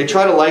like, they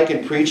try to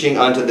liken preaching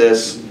unto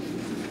this,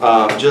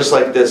 just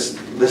like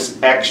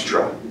this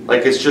extra.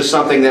 Like it's just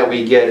something that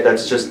we get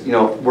that's just, you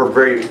know,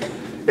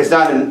 it's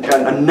not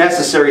a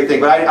necessary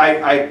thing. But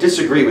I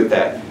disagree with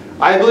that.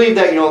 I believe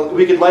that, you know,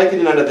 we could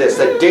liken it unto this,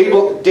 that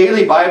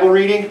daily Bible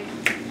reading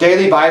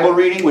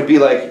would be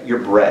like your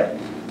bread.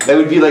 That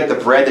would be like the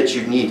bread that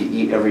you need to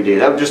eat every day.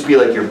 That would just be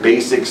like your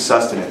basic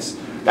sustenance.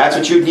 That's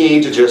what you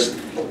need to just,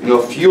 you know,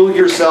 fuel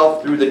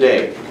yourself through the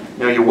day.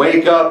 You know, you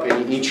wake up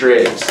and you eat your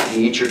eggs,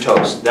 you eat your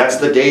toast. That's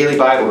the daily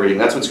Bible reading.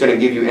 That's what's going to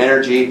give you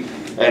energy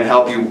and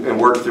help you and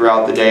work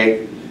throughout the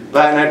day.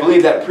 And I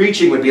believe that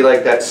preaching would be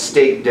like that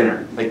steak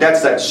dinner. Like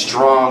that's that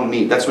strong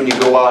meat. That's when you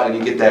go out and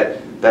you get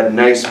that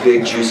nice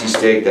big juicy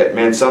steak, that,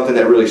 man, something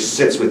that really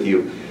sits with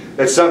you.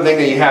 That's something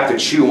that you have to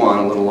chew on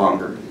a little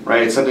longer,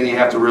 right? It's something you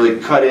have to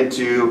really cut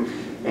into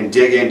and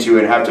dig into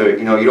and have to,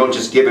 you know, you don't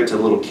just give it to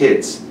little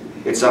kids.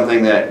 It's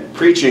something that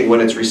preaching,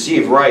 when it's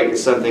received right,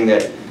 is something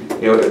that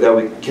that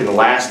we can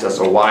last us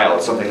a while.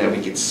 It's something that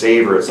we can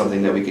savor. It's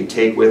something that we can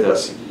take with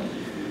us.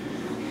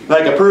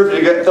 Like a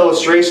perfect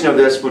illustration of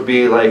this would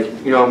be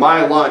like,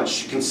 my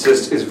lunch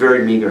is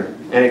very meager,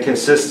 and it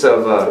consists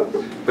of,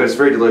 but it's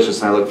very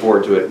delicious, and I look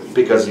forward to it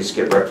because you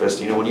skip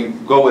breakfast. When you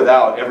go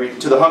without,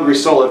 to the hungry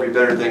soul, every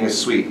better thing is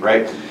sweet,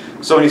 right?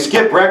 So when you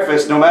skip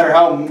breakfast, no matter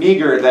how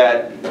meager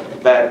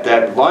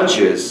that lunch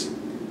is,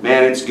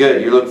 man, it's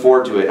good. You look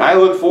forward to it. I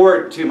look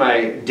forward to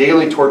my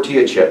daily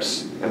tortilla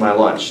chips in my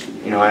lunch.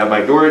 I have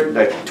my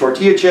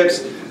tortilla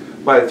chips,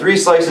 my 3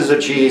 slices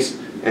of cheese,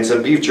 and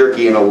some beef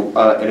jerky and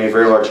a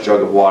very large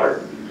jug of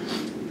water.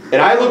 And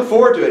I look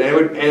forward to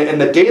it. And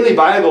the daily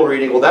Bible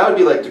reading, well, that would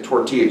be like the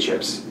tortilla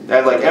chips.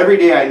 Like every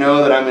day I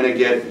know that I'm going to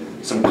get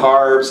some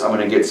carbs, I'm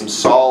going to get some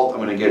salt,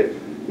 I'm going to get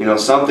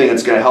something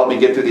that's going to help me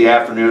get through the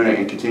afternoon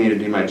and continue to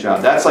do my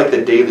job. That's like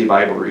the daily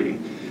Bible reading.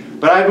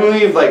 But I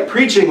believe like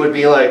preaching would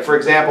be like, for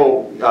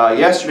example,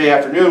 yesterday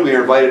afternoon we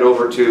were invited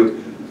over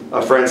to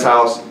a friend's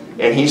house,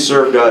 and he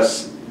served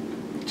us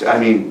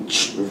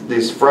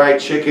this fried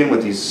chicken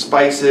with these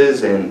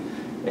spices and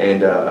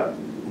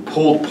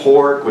pulled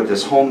pork with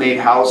this homemade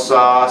house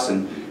sauce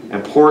and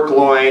pork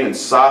loin and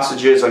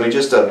sausages.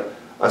 Just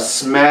a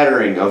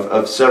smattering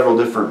of several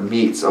different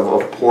meats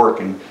of pork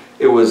and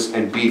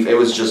beef. It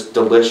was just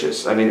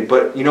delicious.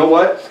 But you know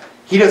what?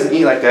 He doesn't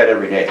eat like that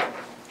every day.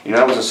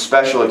 That was a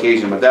special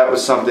occasion, but that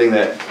was something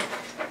that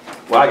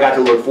I got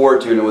to look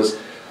forward to, and it was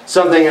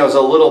something that was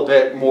a little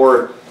bit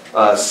more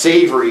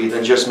savory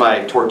than just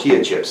my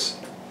tortilla chips.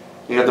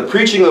 The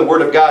preaching of the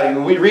Word of God,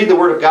 when we read the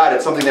Word of God,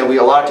 it's something that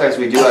a lot of times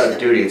we do out of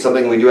duty. It's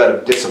something we do out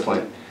of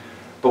discipline.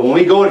 But when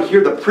we go and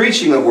hear the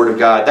preaching of the Word of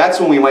God, that's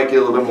when we might get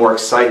a little bit more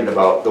excited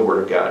about the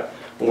Word of God.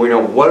 When we know,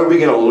 what are we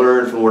going to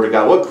learn from the Word of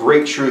God? What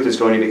great truth is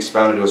going to be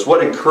expounded to us?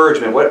 What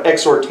encouragement, what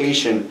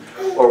exhortation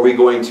are we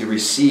going to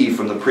receive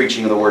from the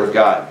preaching of the Word of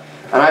God?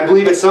 And I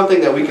believe it's something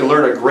that we can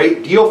learn a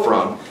great deal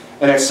from.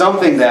 And it's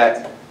something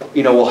that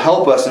will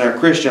help us in our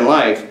Christian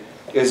life,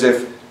 is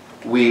if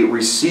we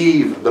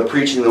receive the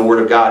preaching of the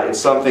Word of God. It's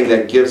something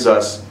that gives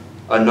us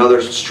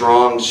another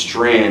strong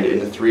strand in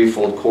the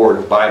threefold cord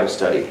of Bible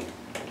study.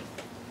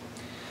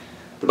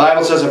 The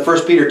Bible says in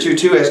 1 Peter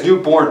 2:2, as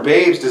newborn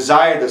babes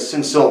desire the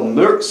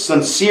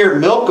sincere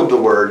milk of the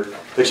Word,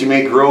 that you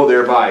may grow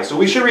thereby. So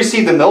we should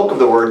receive the milk of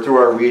the Word through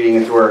our reading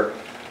and through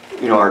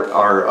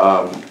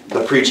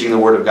the preaching of the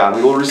Word of God.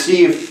 We will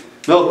receive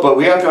milk, but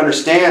we have to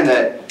understand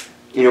that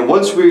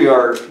once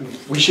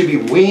we should be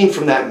weaned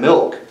from that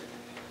milk.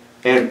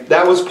 And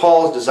that was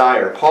Paul's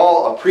desire.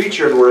 Paul, a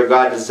preacher of the Word of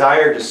God,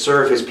 desired to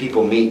serve his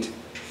people meat.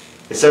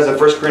 It says in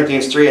 1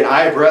 Corinthians 3, and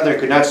I, brethren,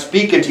 could not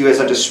speak unto you as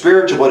unto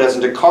spiritual, but as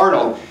unto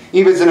carnal,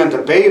 even as unto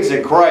babes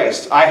in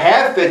Christ. I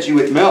have fed you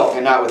with milk,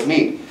 and not with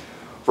meat.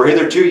 For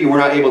hitherto you were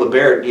not able to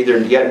bear it, neither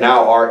yet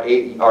now are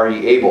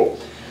ye able.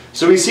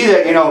 So we see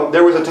that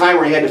there was a time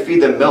where he had to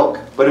feed them milk.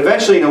 But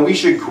eventually we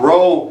should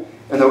grow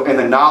in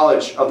the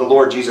knowledge of the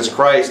Lord Jesus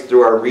Christ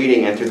through our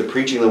reading and through the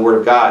preaching of the Word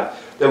of God.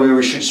 That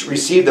we should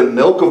receive the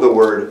milk of the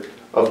Word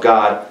of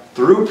God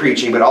through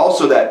preaching, but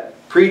also that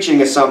preaching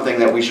is something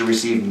that we should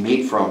receive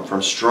meat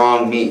from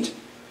strong meat.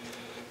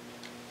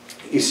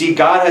 You see,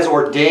 God has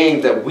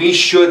ordained that we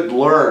should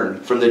learn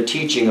from the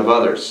teaching of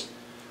others.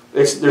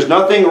 There's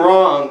nothing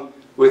wrong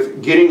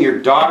with getting your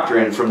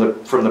doctrine from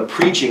the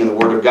preaching of the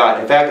Word of God.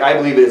 In fact, I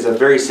believe it is a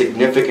very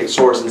significant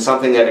source and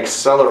something that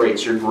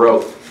accelerates your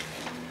growth.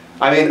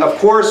 Of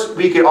course,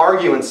 we could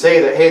argue and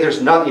say that, hey,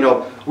 there's nothing,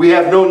 we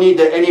have no need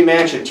that any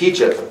man should teach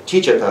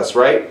us,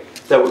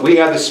 right? That we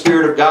have the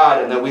Spirit of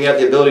God and that we have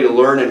the ability to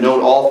learn and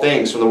know all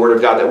things from the Word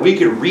of God. That we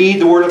could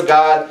read the Word of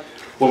God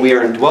when we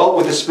are indwelt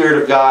with the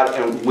Spirit of God,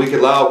 and we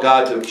could allow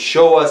God to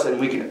show us and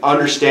we can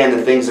understand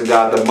the things of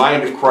God, the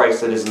mind of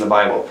Christ that is in the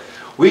Bible.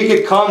 We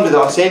could come to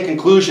the same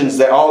conclusions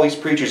that all these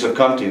preachers have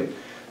come to,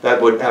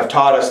 that would have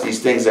taught us these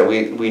things that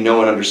we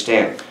know and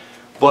understand.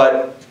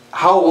 But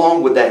how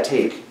long would that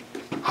take?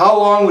 How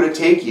long would it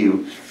take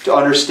you to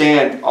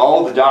understand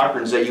all the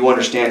doctrines that you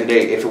understand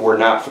today if it were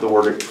not for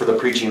the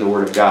preaching of the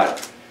Word of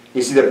God?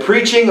 You see, the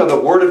preaching of the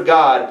Word of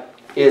God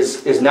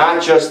is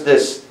not just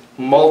this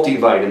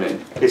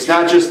multivitamin. It's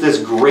not just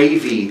this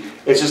gravy.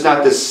 It's just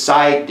not this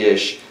side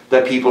dish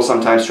that people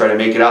sometimes try to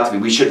make it out to be.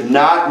 We should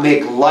not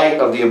make light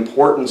of the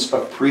importance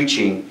of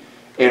preaching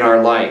in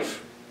our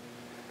life.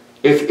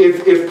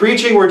 If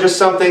preaching were just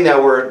something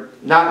that were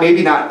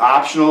maybe not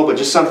optional, but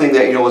just something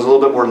that was a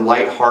little bit more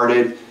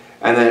lighthearted,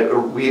 and that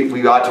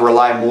we ought to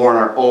rely more on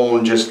our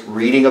own just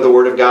reading of the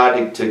Word of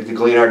God to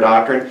glean our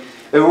doctrine.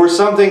 If it were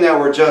something that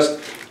were just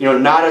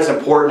not as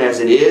important as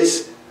it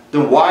is,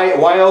 then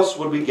why else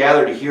would we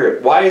gather to hear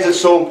it? Why is it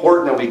so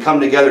important that we come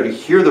together to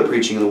hear the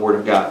preaching of the Word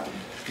of God?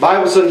 The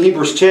Bible says in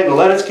Hebrews 10,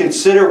 let us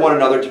consider one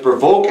another to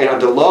provoke and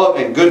unto love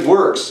and good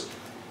works,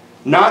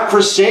 not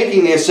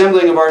forsaking the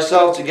assembling of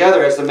ourselves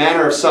together as the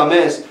manner of some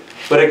is,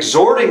 but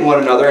exhorting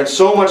one another, and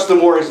so much the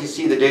more as you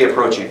see the day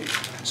approaching.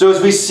 So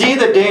as we see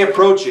the day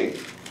approaching,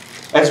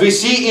 as we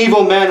see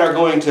evil men are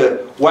going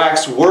to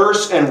wax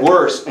worse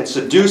and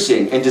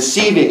seducing and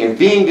deceiving and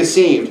being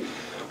deceived,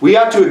 we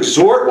have to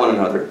exhort one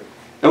another.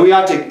 And we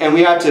ought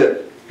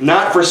to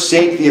not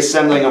forsake the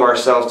assembling of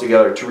ourselves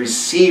together, to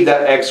receive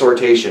that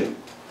exhortation.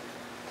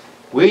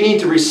 We need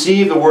to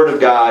receive the Word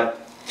of God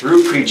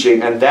through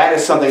preaching, and that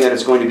is something that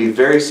is going to be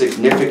very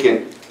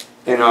significant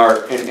in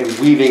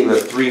weaving the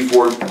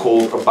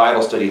threefold of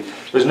Bible study.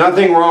 There's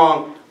nothing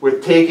wrong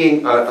with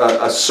taking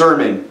a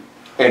sermon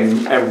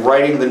and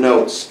writing the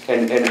notes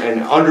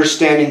and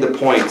understanding the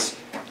points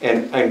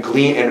and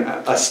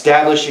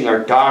establishing our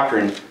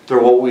doctrine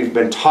through what we've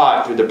been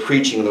taught through the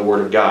preaching of the Word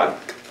of God.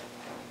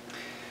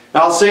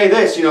 Now I'll say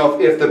this,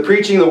 if the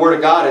preaching of the Word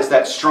of God is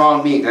that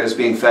strong meat that is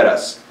being fed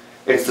us,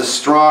 it's the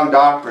strong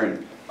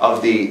doctrine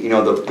of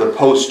the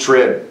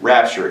post-trib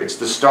rapture. It's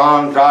the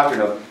strong doctrine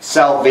of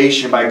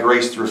salvation by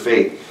grace through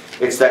faith.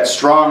 It's that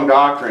strong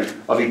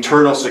doctrine of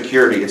eternal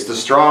security. It's the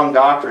strong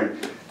doctrine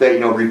that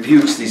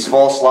rebukes these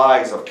false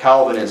lies of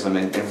Calvinism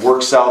and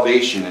work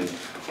salvation and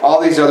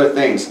all these other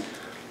things.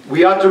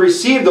 We ought to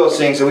receive those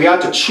things, and we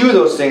ought to chew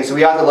those things, and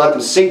we ought to let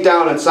them sink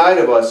down inside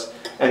of us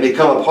and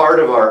become a part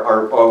of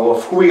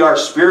of who we are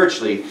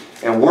spiritually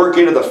and work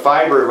into the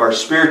fiber of our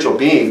spiritual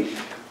being.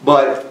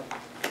 But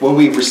when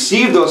we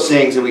receive those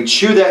things and we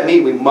chew that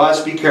meat, we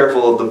must be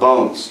careful of the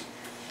bones.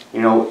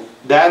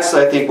 That's,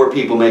 I think, where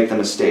people make the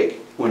mistake.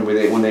 When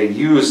they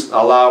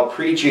allow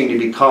preaching to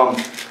become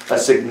a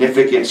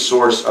significant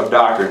source of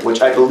doctrine,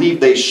 which I believe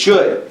they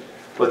should,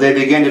 but they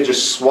begin to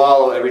just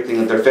swallow everything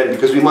that they're fed.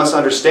 Because we must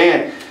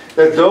understand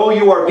that though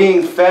you are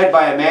being fed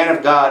by a man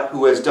of God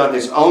who has done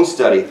his own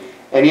study,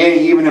 and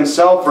he even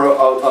himself for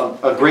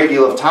a great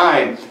deal of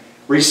time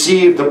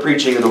received the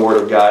preaching of the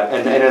Word of God,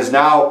 and is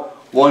now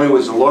one who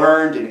has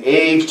learned and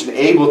aged and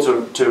able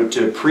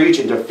to preach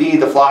and to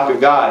feed the flock of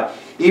God,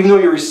 even though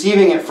you're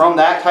receiving it from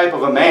that type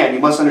of a man, you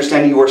must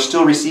understand you are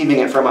still receiving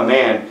it from a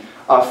man,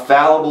 a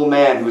fallible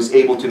man who is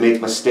able to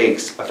make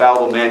mistakes, a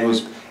fallible man who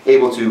is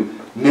able to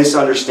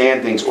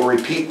misunderstand things or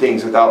repeat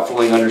things without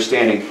fully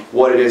understanding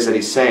what it is that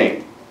he's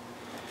saying.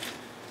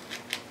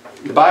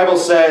 The Bible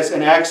says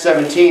in Acts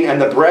 17,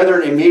 "And the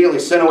brethren immediately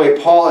sent away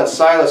Paul and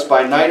Silas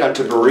by night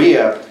unto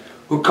Berea,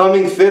 who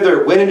coming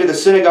thither went into the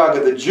synagogue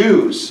of the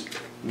Jews.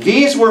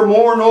 These were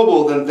more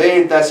noble than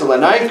they in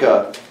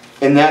Thessalonica,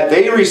 in that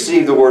they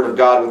received the Word of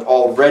God with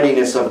all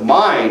readiness of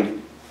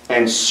mind,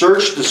 and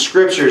searched the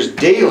Scriptures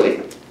daily,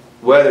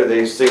 whether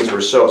these things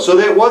were so." So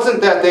it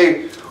wasn't that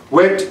they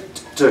went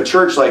to a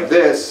church like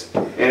this,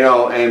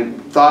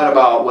 and thought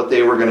about what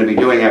they were going to be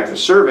doing after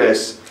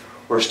service,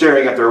 or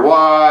staring at their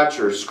watch,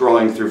 or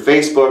scrolling through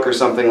Facebook or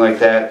something like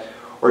that,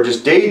 or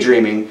just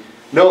daydreaming.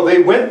 No, they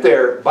went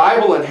there,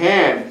 Bible in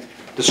hand,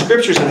 the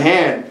Scriptures in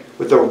hand,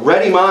 with a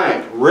ready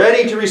mind,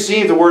 ready to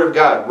receive the Word of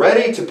God,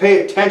 ready to pay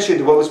attention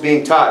to what was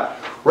being taught,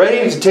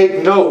 ready to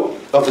take note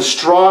of the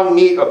strong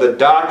meat of the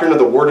doctrine of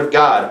the Word of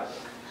God,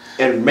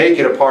 and make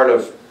it a part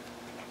of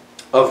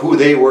who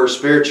they were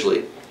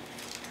spiritually,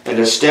 and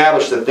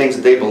establish the things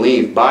that they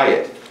believed by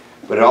it.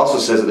 But it also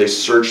says that they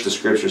searched the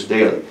Scriptures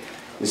daily.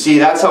 You see,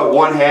 that's how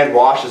one hand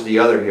washes the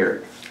other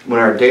here. When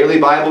our daily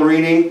Bible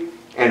reading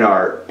and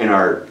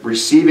our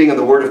receiving of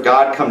the Word of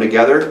God come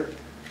together,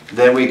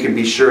 then we can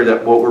be sure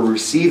that what we're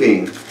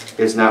receiving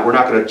is not, we're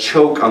not going to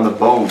choke on the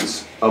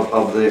bones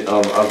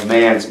of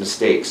man's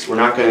mistakes. We're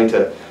not going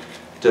to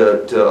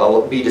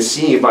be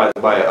deceived by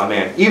a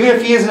man, even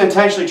if he isn't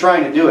intentionally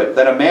trying to do it.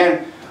 That a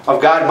man of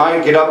God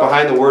might get up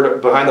behind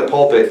the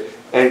pulpit,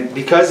 and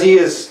because he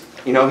is,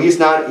 he's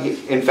not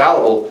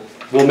infallible,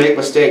 will make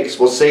mistakes,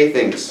 will say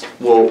things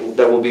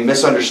that will be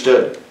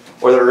misunderstood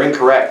or that are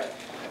incorrect.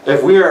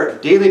 If we are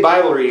daily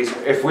Bible readers,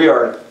 if we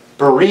are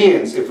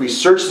Bereans, if we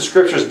search the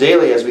Scriptures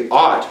daily as we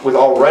ought, with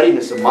all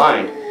readiness of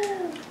mind,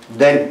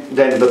 then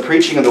the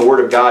preaching of the Word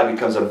of God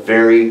becomes a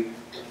very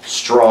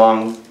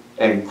strong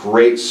and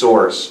great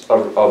source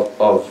of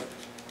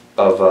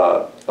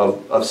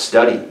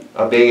study,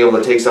 of being able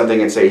to take something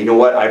and say, you know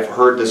what, I've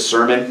heard this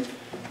sermon,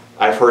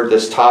 I've heard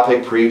this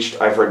topic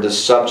preached, I've heard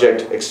this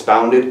subject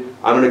expounded,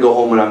 I'm going to go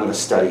home and I'm going to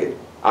study it.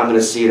 I'm going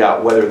to see it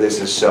out whether this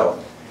is so.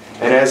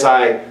 And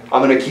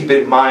I'm going to keep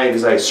it in mind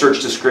as I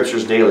search the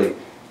Scriptures daily.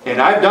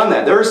 And I've done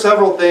that. There are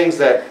several things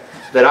that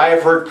I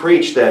have heard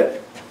preached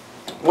that,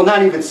 well,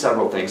 not even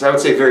several things, I would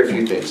say very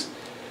few things,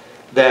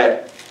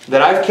 that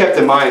I've kept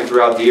in mind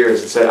throughout the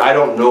years and said, I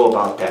don't know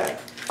about that.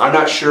 I'm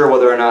not sure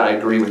whether or not I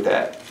agree with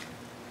that.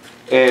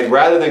 And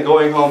rather than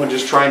going home and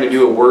just trying to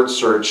do a word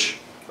search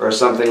or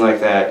something like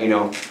that,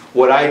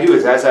 what I do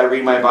is as I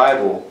read my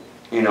Bible,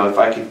 if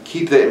I can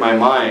keep it in my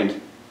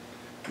mind,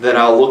 then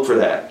I'll look for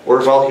that.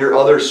 Or if I'll hear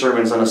other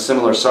sermons on a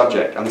similar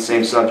subject, on the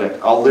same subject,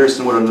 I'll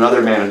listen to what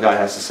another man of God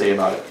has to say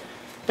about it.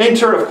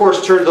 And of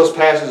course, turn to those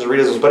passages and read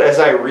those. But as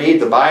I read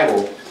the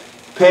Bible,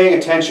 paying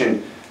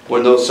attention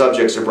when those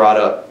subjects are brought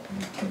up.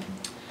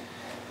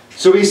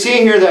 So we see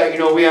here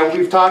that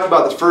we've talked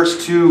about the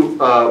first two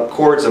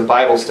chords of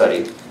Bible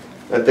study,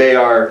 that they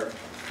are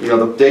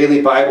the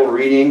daily Bible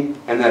reading,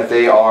 and that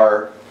they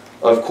are,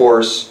 of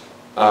course,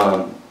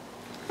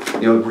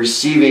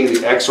 receiving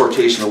the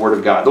exhortation of the Word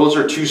of God. Those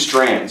are two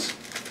strands.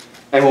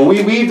 And when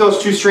we weave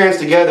those two strands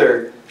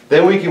together,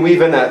 Then we can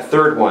weave in that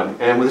third one,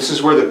 and this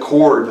is where the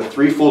cord, the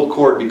threefold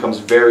cord, becomes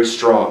very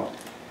strong.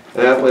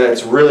 And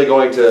that's really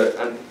going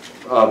to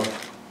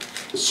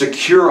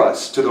secure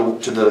us to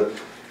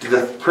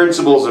the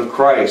principles of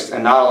Christ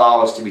and not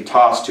allow us to be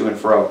tossed to and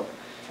fro.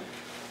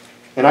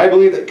 And I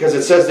believe that because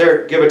it says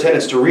there, give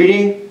attendance to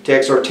reading, to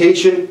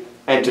exhortation,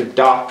 and to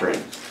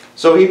doctrine.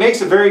 So he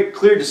makes a very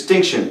clear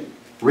distinction.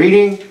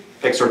 Reading,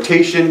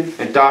 exhortation,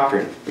 and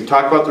doctrine. We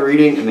talk about the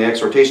reading and the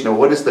exhortation. Now,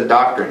 what is the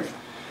doctrine?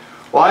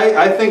 Well,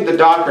 I think the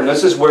doctrine,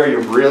 this is where you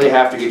really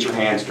have to get your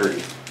hands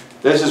dirty.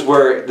 This is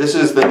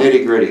the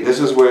nitty-gritty.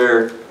 This is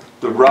where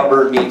the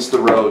rubber meets the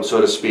road,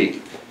 so to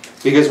speak.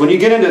 Because when you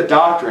get into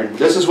doctrine,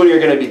 this is when you're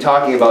going to be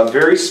talking about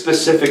very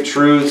specific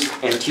truths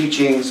and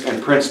teachings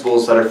and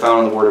principles that are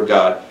found in the Word of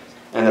God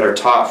and that are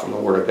taught from the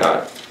Word of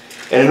God.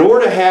 And in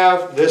order to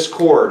have this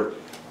cord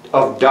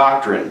of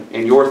doctrine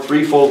in your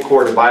threefold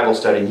cord of Bible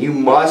study, you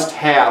must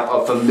have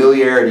a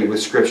familiarity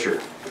with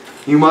Scripture.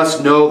 You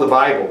must know the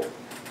Bible,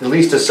 at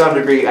least to some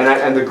degree.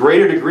 And the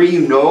greater degree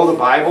you know the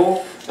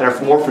Bible and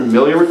are more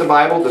familiar with the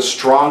Bible, the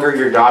stronger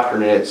your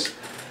doctrine is.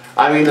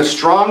 I mean, the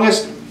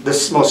strongest,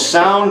 the most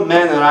sound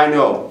men that I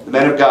know, the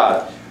men of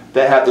God,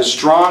 that have the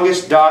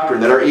strongest doctrine,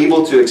 that are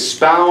able to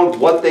expound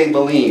what they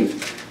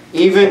believe,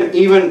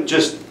 even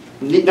just,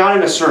 not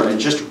in a sermon,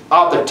 just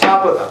off the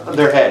top of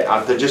their head,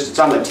 it's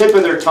on the tip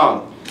of their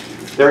tongue.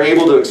 They're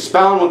able to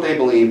expound what they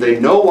believe, they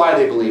know why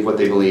they believe what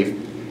they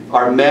believe,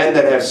 are men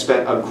that have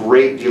spent a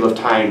great deal of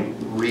time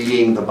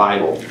reading the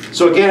Bible.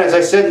 So again, as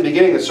I said in the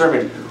beginning of the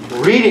sermon,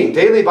 reading,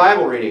 daily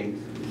Bible reading,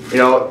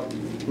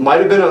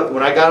 might have been,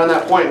 when I got on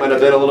that point, might have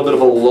been a little bit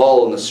of a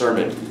lull in the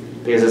sermon.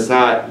 Because it's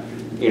not,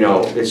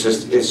 it's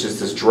just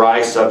this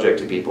dry subject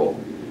to people.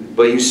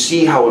 But you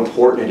see how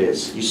important it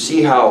is. You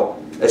see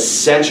how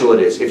essential it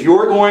is. If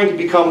you're going to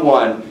become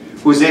one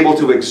who is able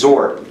to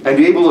exhort, and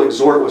be able to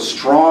exhort with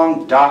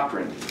strong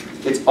doctrine,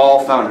 it's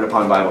all founded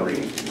upon Bible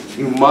reading.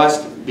 You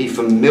must be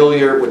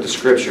familiar with the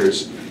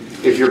Scriptures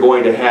if you're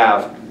going to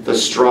have the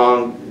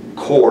strong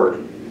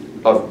cord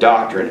of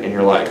doctrine in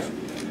your life.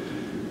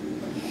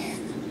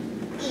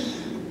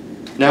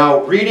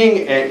 Now,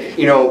 reading,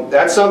 and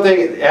that's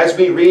something, as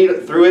we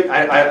read through it,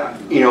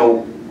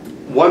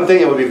 one thing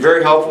that would be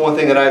very helpful, one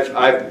thing that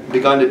I've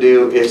begun to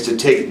do is to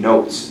take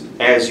notes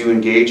as you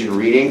engage in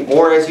reading,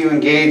 or as you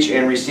engage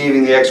in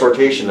receiving the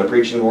exhortation, the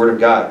preaching of the Word of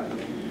God.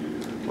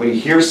 When you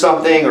hear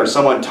something, or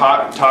someone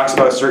talks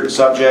about a certain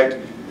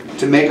subject,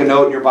 to make a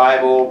note in your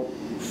Bible,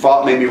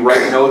 maybe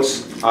write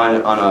notes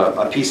on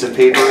a piece of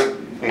paper,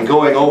 and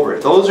going over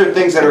it. Those are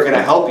things that are going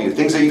to help you,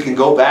 things that you can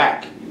go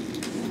back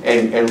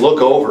and look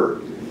over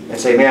and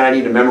say, man, I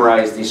need to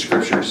memorize these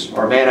scriptures,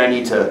 or man, I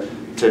need to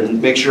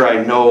make sure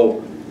I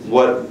know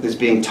what is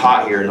being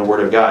taught here in the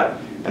Word of God.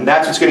 And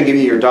that's what's going to give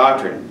you your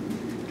doctrine.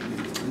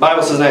 The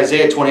Bible says in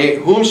Isaiah 28,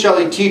 whom shall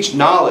he teach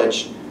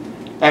knowledge,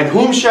 and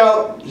whom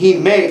shall he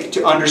make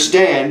to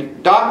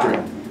understand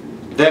doctrine?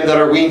 Them that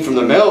are weaned from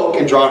the milk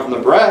and drawn from the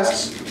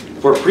breasts.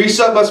 For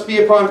precept must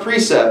be upon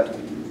precept,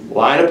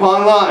 line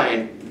upon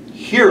line,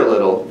 here a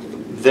little,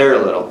 there a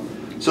little.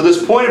 So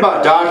this point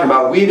about doctrine,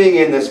 about weaving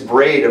in this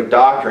braid of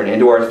doctrine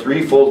into our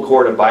threefold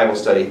cord of Bible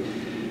study,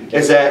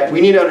 is that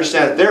we need to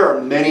understand that there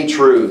are many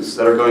truths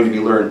that are going to be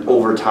learned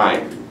over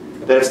time.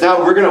 That it's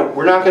not,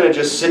 we're not going to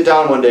just sit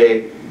down one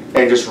day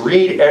and just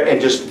read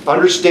and just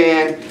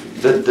understand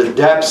the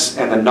depths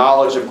and the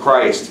knowledge of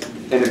Christ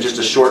in just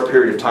a short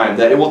period of time.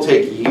 That it will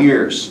take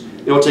years,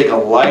 it will take a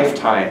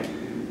lifetime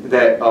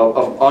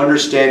of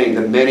understanding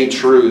the many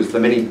truths, the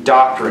many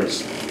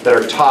doctrines that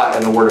are taught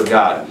in the Word of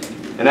God.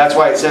 And that's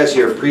why it says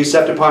here,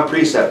 precept upon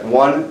precept,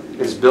 one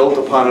is built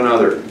upon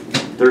another.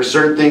 There are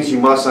certain things you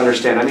must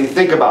understand. I mean,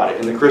 think about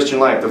it in the Christian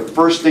life. The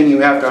first thing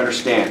you have to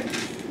understand,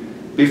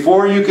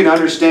 before you can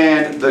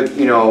understand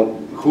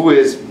who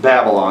is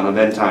Babylon of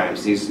end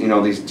times,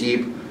 these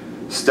deep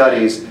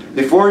studies,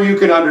 before you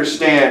can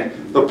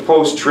understand the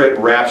post-trib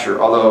rapture,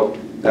 although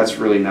that's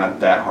really not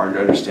that hard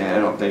to understand,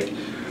 I don't think.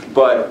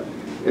 But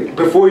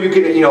before you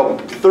can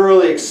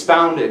thoroughly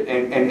expound it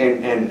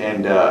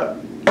and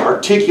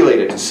articulate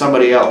it to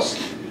somebody else,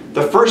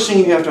 the first thing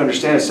you have to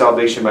understand is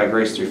salvation by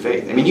grace through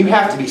faith. I mean, you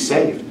have to be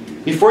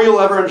saved. Before you'll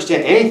ever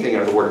understand anything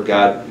of the Word of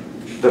God,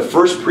 the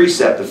first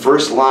precept, the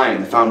first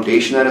line, the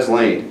foundation that is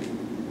laid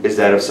is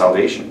that of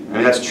salvation. I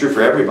mean, that's true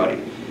for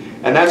everybody.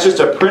 And that's just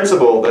a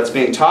principle that's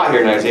being taught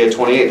here in Isaiah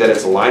 28, that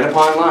it's line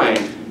upon line,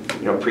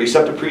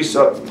 precept to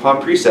precept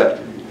upon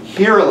precept,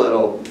 here a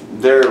little,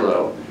 there a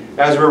little.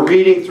 As we're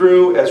reading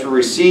through, as we're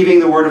receiving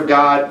the Word of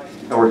God,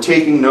 and we're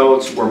taking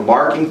notes, we're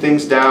marking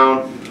things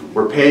down,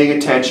 we're paying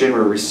attention,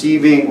 we're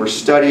receiving, we're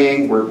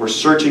studying, we're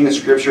searching the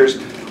Scriptures,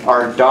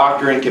 our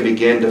doctrine can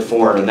begin to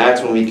form. And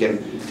that's when we can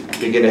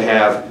begin to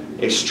have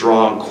a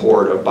strong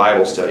cord of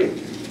Bible study.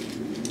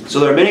 So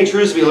there are many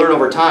truths to be learned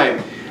over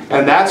time.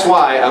 And that's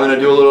why I'm going to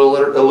do a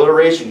little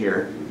alliteration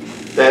here.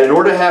 That in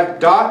order to have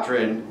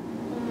doctrine,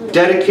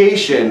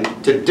 dedication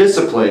to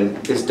discipline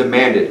is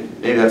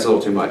demanded. Maybe that's a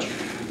little too much.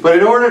 But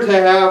in order to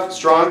have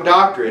strong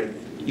doctrine,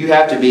 you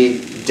have to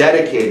be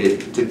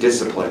dedicated to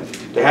discipline.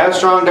 To have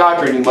strong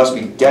doctrine, you must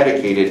be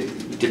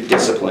dedicated to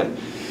discipline.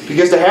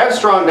 Because to have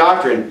strong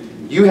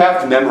doctrine, you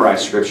have to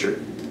memorize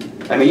Scripture.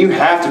 I mean, you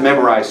have to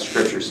memorize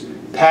Scriptures.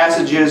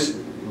 Passages,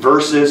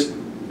 verses,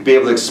 be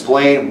able to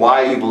explain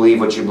why you believe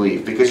what you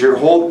believe. Because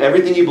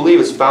everything you believe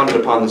is founded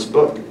upon this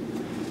book.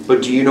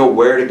 But do you know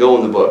where to go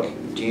in the book?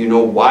 Do you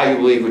know why you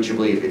believe what you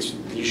believe?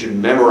 You should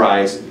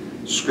memorize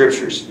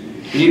Scriptures.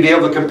 You need to be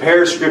able to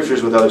compare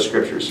Scriptures with other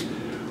Scriptures.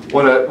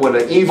 When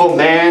an evil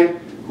man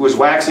who is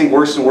waxing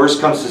worse and worse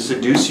comes to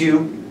seduce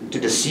you, to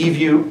deceive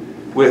you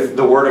with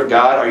the Word of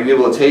God, are you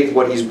able to take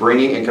what he's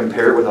bringing and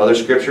compare it with other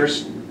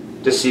Scriptures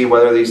to see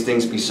whether these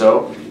things be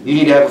so? You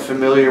need to have a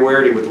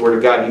familiarity with the Word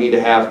of God. You need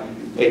to have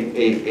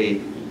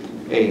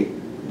a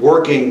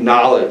working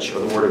knowledge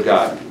of the Word of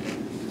God.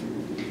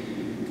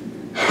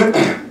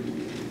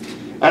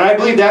 And I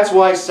believe that's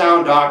why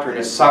sound doctrine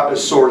is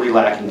sorely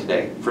lacking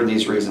today, for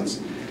these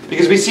reasons.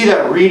 Because we see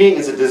that reading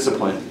is a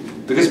discipline.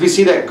 Because we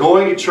see that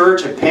going to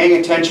church and paying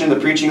attention to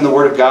the preaching of the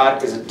Word of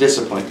God is a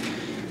discipline.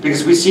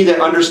 Because we see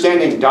that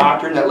understanding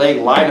doctrine, that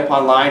laying line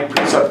upon line,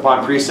 precept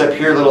upon precept,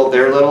 here little,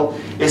 there little,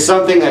 is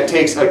something that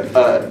takes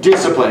a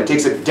discipline. It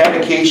takes a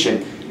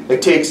dedication.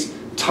 It takes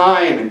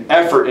time and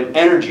effort and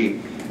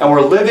energy. And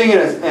we're living in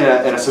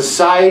a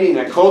society and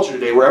a culture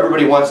today where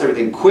everybody wants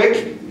everything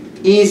quick,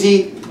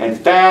 easy, and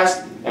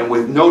fast, and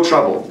with no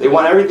trouble. They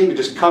want everything to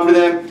just come to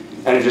them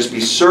and to just be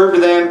served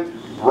to them,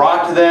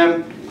 brought to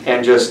them,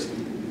 and just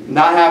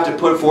not have to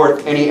put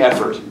forth any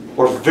effort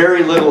or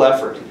very little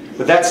effort.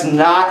 But that's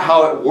not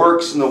how it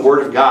works in the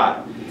Word of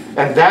God.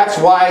 And that's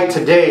why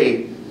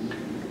today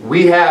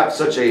we have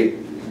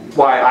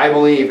why I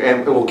believe,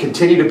 and it will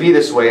continue to be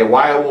this way, and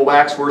why it will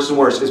wax worse and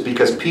worse, is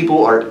because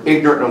people are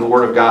ignorant of the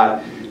Word of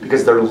God,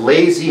 because they're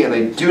lazy and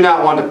they do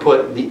not want to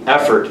put the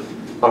effort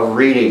of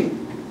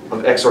reading,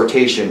 of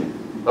exhortation,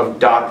 of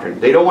doctrine.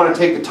 They don't want to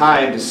take the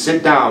time to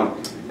sit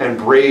down and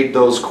braid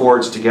those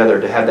cords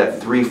together to have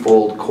that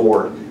threefold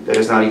cord that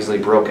is not easily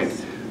broken.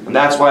 And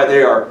that's why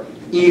they are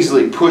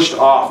easily pushed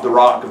off the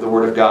rock of the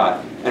Word of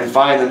God and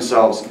find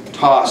themselves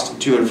tossed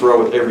to and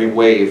fro with every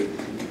wave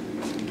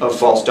of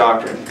false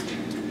doctrine.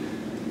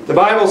 The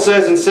Bible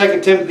says in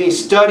 2 Timothy,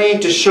 "Study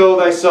to show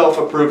thyself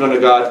approved unto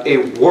God, a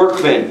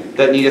workman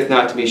that needeth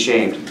not to be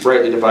shamed,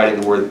 rightly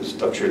dividing the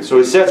words of truth." So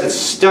it says it's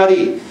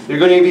study. You're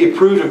going to be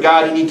approved of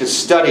God, you need to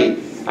study.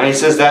 And he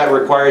says that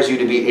requires you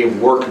to be a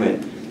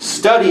workman.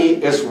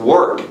 Study is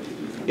work.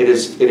 It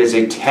is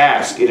a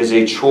task. It is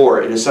a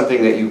chore. It is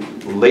something that you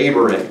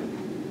labor in.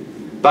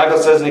 The Bible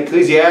says in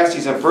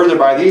Ecclesiastes, "And further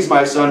by these,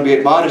 my son, be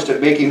admonished,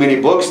 of making many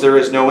books there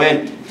is no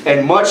end,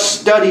 and much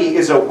study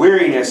is a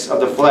weariness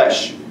of the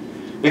flesh."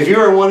 If you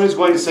are one who's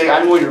going to say,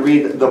 "I'm going to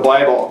read the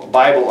Bible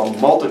a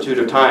multitude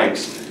of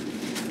times,"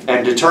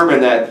 and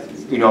determine that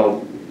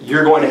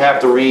you're going to have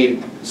to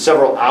read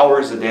several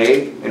hours a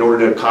day in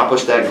order to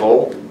accomplish that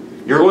goal,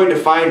 you're going to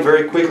find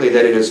very quickly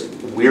that it is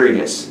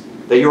weariness.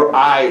 That your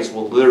eyes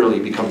will literally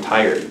become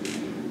tired.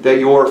 That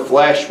your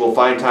flesh will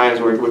find times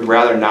where it would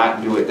rather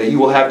not do it. That you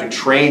will have to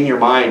train your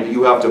mind. That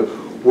you have to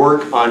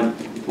work on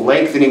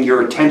lengthening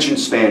your attention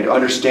span to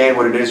understand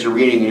what it is you're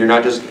reading, and you're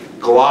not just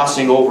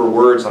glossing over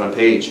words on a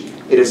page.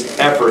 It is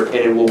effort, and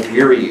it will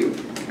weary you.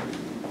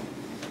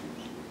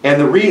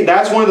 And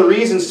that's one of the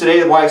reasons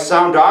today why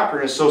sound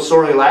doctrine is so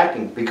sorely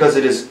lacking, because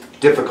it is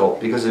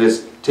difficult, because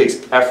it takes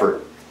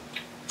effort.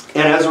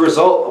 And as a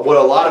result, what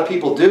a lot of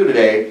people do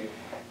today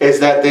is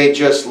that they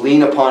just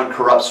lean upon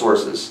corrupt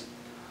sources.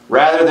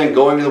 Rather than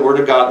going to the Word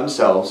of God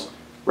themselves,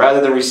 rather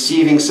than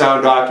receiving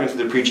sound doctrine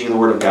through the preaching of the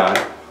Word of God,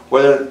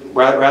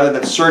 rather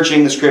than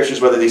searching the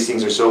Scriptures whether these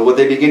things are so, what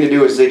they begin to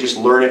do is they just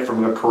learn it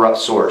from a corrupt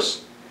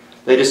source.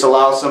 They just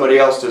allow somebody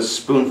else to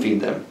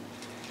spoon-feed them.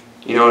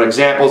 And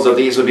examples of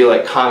these would be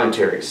like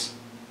commentaries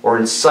or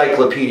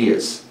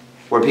encyclopedias,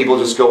 where people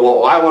just go,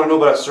 "Well, I want to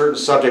know about a certain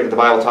subject that the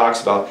Bible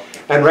talks about."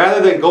 And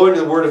rather than going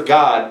to the Word of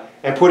God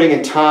and putting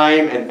in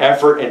time and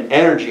effort and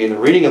energy in the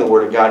reading of the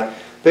Word of God,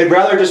 they'd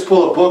rather just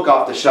pull a book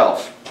off the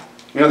shelf.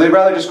 They'd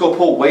rather just go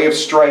pull Way of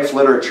Strife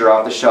literature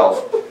off the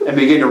shelf and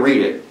begin to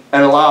read it,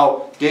 and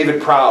allow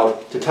David Proud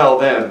to tell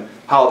them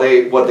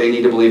what they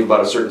need to believe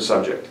about a certain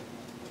subject,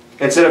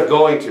 instead of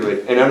going to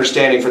it and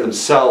understanding for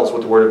themselves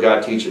what the Word of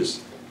God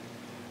teaches.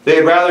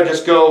 They'd rather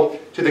just go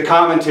to the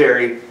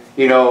commentary,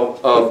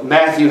 of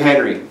Matthew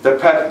Henry, the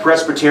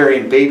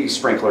Presbyterian baby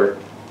sprinkler,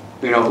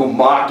 who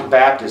mocked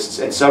Baptists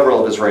in several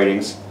of his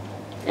writings,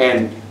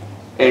 and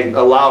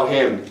allow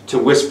him to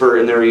whisper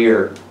in their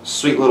ear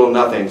sweet little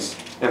nothings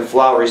and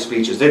flowery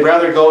speeches. They'd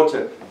rather go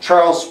to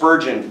Charles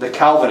Spurgeon, the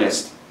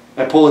Calvinist,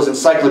 and pull his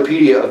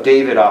Encyclopedia of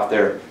David off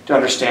there to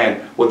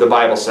understand what the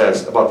Bible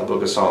says about the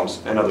book of Psalms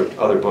and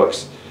other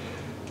books.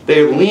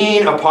 They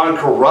lean upon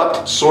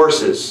corrupt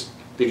sources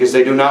because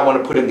they do not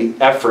want to put in the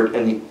effort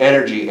and the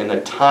energy and the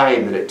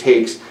time that it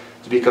takes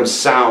to become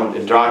sound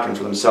in doctrine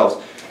for themselves.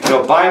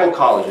 Bible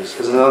colleges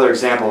is another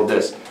example of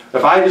this.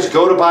 If I just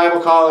go to Bible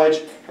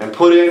college and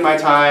put in my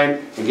time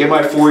and get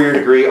my 4-year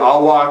degree,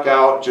 I'll walk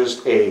out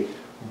just a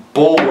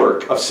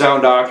bulwark of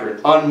sound doctrine,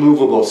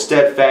 unmovable,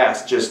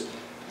 steadfast, just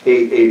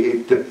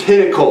the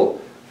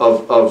pinnacle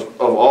of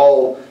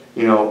all,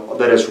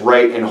 that is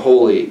right and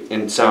holy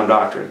in sound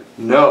doctrine.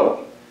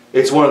 No.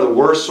 It's one of the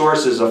worst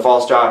sources of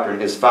false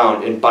doctrine is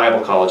found in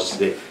Bible colleges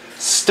today.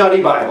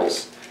 Study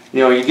Bibles.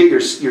 You get your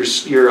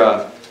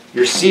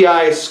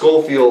C.I.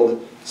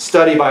 Schofield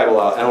study Bible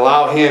out and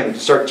allow him to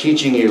start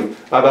teaching you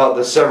about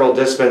the several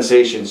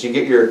dispensations. You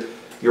get your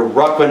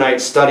Ruckmanite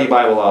study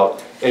Bible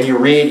out and you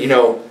read,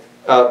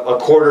 a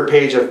quarter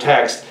page of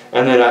text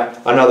and then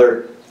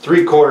another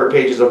 3/4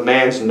 pages of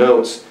man's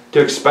notes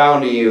to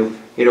expound to you,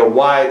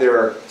 why there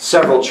are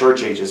several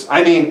church ages.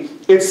 I mean,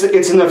 it's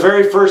in the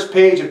very first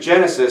page of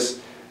Genesis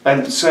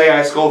and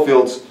C.I.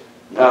 Schofield's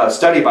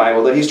study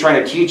Bible that he's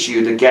trying to teach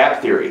you the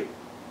gap theory.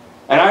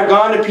 And I've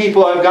gone to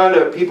people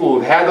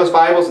who've had those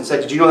Bibles and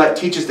said, did you know that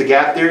teaches the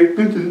gap theory?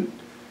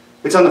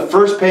 It's on the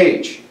first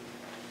page.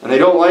 And they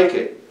don't like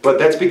it. But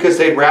that's because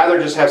they'd rather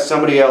just have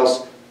somebody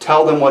else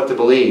tell them what to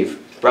believe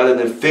rather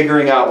than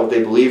figuring out what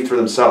they believe for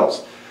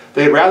themselves.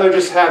 They'd rather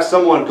just have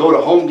someone go to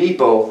Home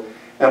Depot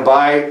and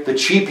buy the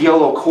cheap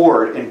yellow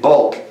cord in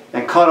bulk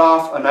and cut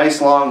off a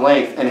nice long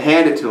length and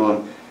hand it to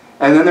them.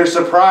 And then they're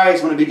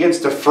surprised when it begins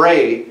to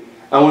fray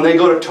and when they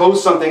go to tow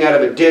something out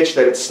of a ditch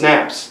that it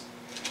snaps.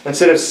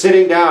 Instead of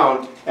sitting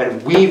down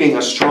and weaving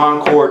a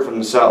strong cord for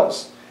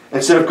themselves.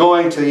 Instead of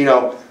going to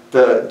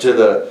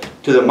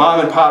the mom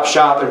and pop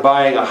shop and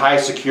buying a high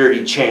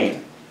security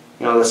chain.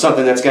 That's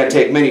something that's going to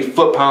take many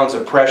foot-pounds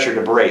of pressure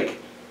to break.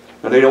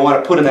 And they don't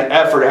want to put in the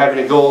effort of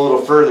having to go a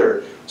little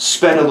further,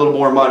 spend a little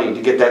more money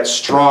to get that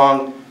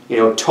strong,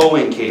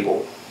 towing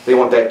cable. They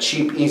want that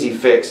cheap, easy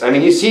fix. I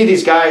mean, you see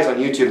these guys on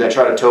YouTube that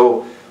try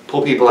to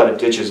pull people out of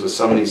ditches with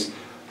some of these.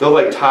 They'll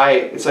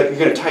it's like you're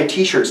going to tie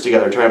t-shirts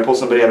together trying to pull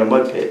somebody out of a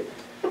mud pit.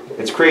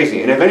 It's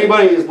crazy. And if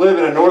anybody who's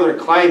living in a northern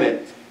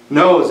climate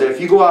knows that if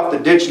you go off the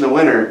ditch in the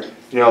winter,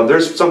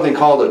 there's something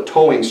called a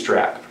towing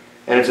strap.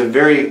 And it's a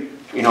very,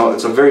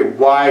 it's a very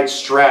wide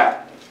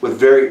strap with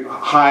very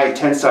high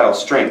tensile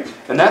strength.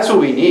 And that's what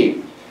we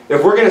need.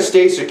 If we're going to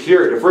stay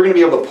secured, if we're going to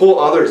be able to pull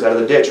others out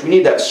of the ditch, we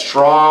need that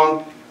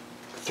strong,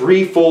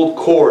 threefold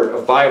cord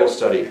of Bible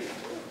study.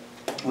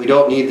 We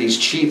don't need these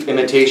cheap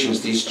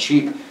imitations,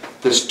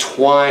 this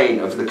twine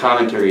of the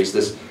commentaries,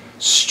 this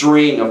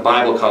string of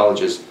Bible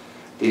colleges.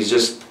 These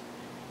just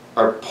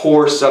are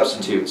poor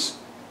substitutes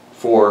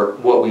for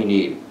what we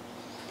need.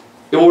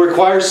 It will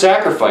require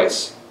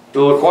sacrifice. It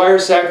will require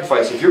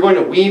sacrifice. If you're going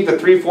to weave the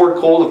threefold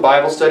cord of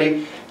Bible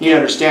study, you need to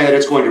understand that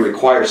it's going to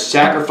require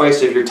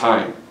sacrifice of your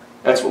time.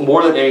 That's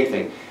more than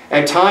anything.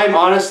 And time,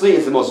 honestly,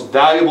 is the most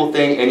valuable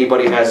thing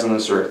anybody has on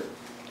this earth.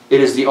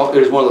 It is one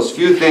of those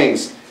few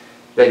things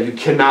that you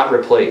cannot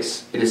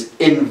replace. It is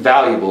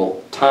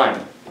invaluable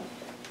time.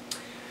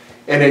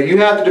 And then you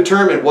have to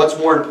determine what's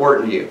more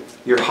important to you.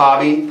 Your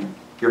hobby,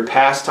 your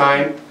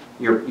pastime,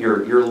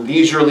 your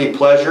leisurely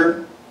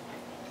pleasure,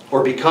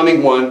 or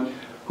becoming one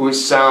who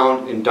is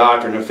sound in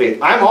doctrine and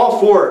faith. I'm all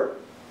for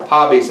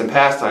hobbies and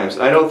pastimes.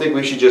 I don't think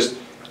we should just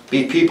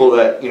be people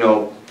that,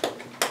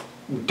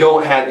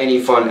 don't have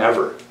any fun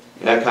ever.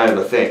 That kind of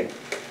a thing.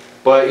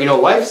 But,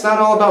 life's not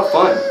all about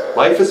fun.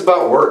 Life is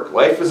about work.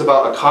 Life is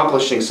about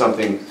accomplishing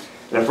something.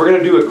 And if we're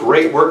going to do a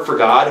great work for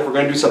God, if we're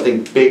going to do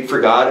something big for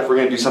God, if we're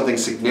going to do something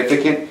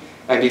significant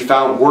and be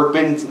found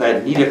workmen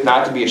that needeth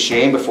not to be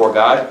ashamed before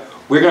God,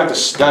 we're going to have to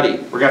study.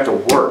 We're going to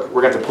have to work.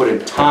 We're going to have to put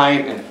in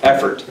time and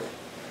effort.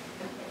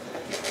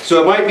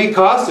 So it might be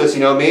cost us,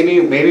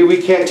 maybe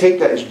we can't take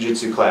that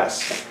jiu-jitsu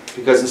class.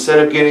 Because instead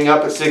of getting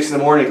up at 6 in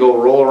the morning and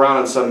go roll around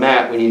on some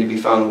mat, we need to be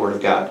found in the Word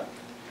of God.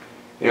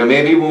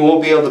 Maybe we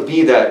won't be able to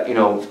be that,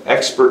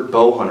 expert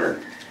bow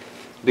hunter.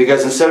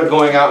 Because instead of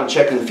going out and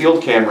checking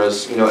field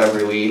cameras,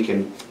 every week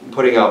and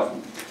putting out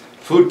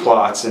food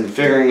plots and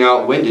figuring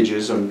out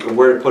windages and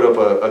where to put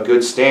up a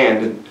good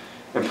stand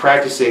and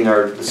practicing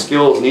the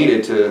skills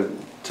needed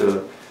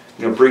to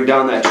bring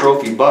down that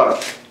trophy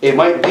buck, it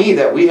might be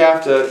that we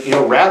have to,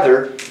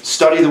 rather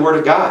study the Word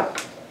of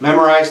God,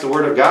 memorize the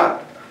Word of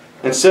God.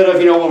 Instead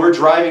of, when we're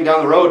driving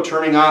down the road,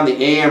 turning on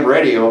the AM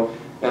radio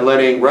and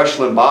letting Rush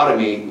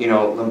Limbotomy,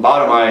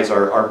 lobotomize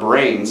our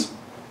brains,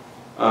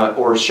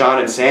 or Sean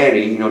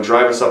Insanity,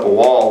 drive us up a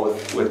wall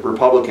with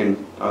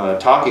Republican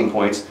talking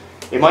points,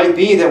 it might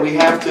be that we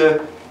have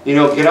to,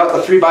 get out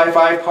the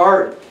 3x5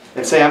 card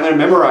and say, I'm going to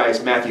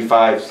memorize Matthew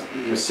 5,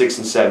 6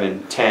 and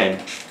 7,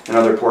 10, and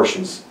other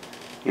portions.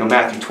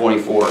 Matthew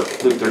 24,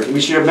 Luke 13. We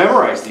should have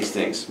memorized these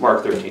things.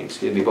 Mark 13,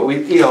 excuse me. But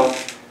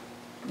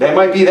that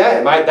might be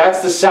that.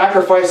 That's the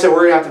sacrifice that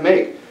we're going to have to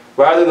make.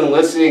 Rather than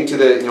listening to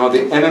the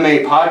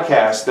MMA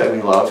podcast that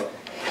we love,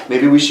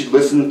 maybe we should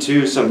listen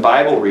to some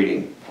Bible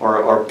reading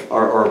or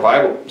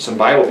some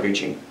Bible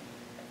preaching.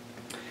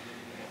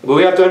 But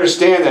we have to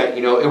understand that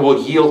it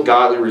will yield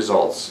godly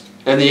results.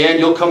 In the end,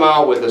 you'll come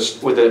out with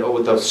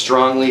a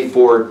strongly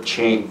forged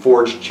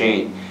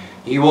chain.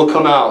 You will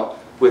come out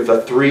with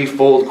a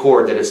threefold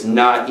cord that is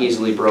not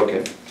easily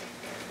broken.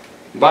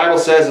 The Bible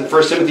says in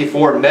 1 Timothy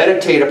 4,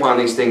 meditate upon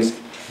these things.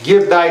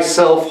 Give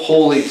thyself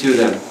wholly to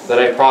them, that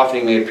thy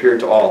profiting may appear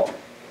to all.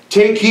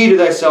 Take heed to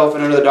thyself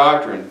and unto the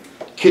doctrine.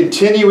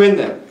 Continue in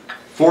them,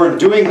 For in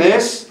doing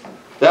this,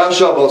 thou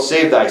shalt both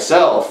save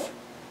thyself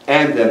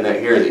and them that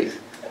hear thee.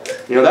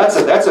 You know,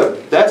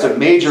 that's a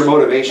major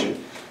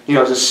motivation. You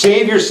know, to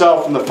save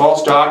yourself from the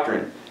false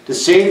doctrine, to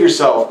save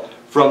yourself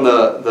from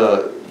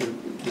the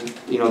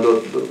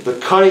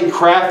cunning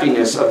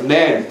craftiness of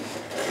men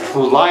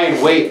who lie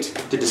in wait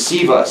to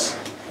deceive us,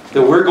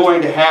 that we're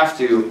going to have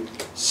to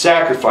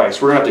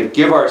sacrifice. We're going to have to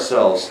give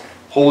ourselves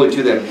wholly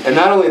to them. And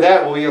not only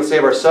that will we be able to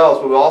save ourselves,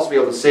 but we'll also be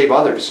able to save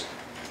others.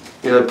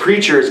 You know, the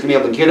preacher is going to be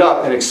able to get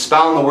up and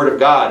expound the Word of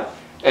God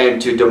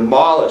and to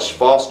demolish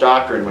false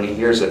doctrine when he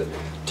hears it.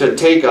 To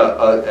take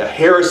a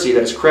heresy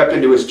that's crept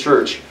into his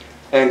church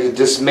and to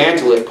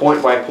dismantle it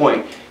point by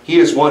point. He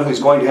is one who's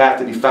going to have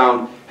to be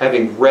found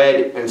having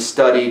read and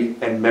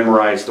studied and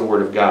memorized the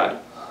Word of God.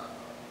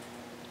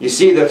 You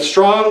see, the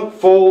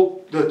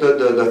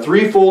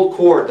threefold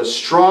cord, the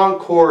strong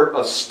cord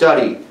of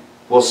study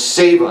will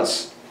save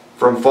us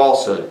from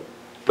falsehood.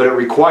 But it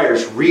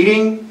requires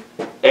reading,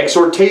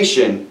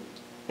 exhortation,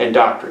 and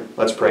doctrine.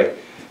 Let's pray.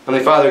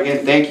 Heavenly Father,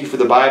 again, thank you for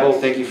the Bible.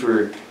 Thank you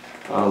for,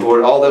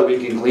 Lord, all that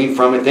we can glean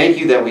from it. Thank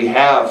you that we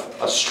have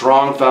a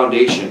strong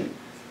foundation.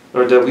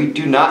 Lord, that we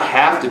do not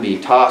have to be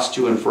tossed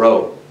to and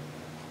fro.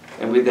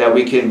 And that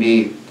we can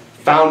be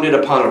founded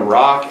upon a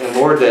rock. And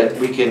Lord, that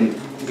we can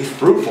be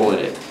fruitful in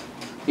it.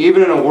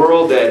 Even in a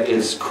world that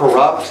is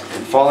corrupt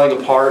and falling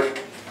apart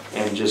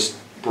and just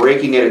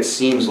breaking at its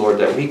seams, Lord,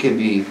 that we can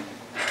be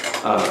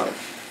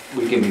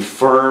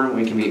firm,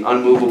 we can be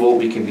unmovable,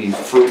 we can be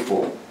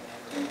fruitful.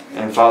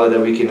 And Father, that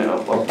we can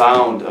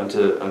abound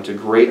unto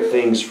great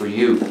things for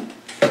you.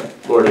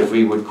 Lord, if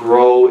we would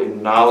grow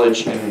in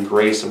knowledge and in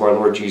grace of our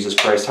Lord Jesus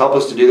Christ. Help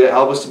us to do that.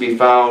 Help us to be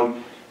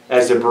found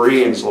as the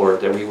Bereans,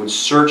 Lord, that we would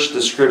search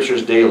the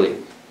Scriptures daily,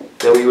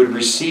 that we would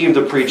receive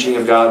the preaching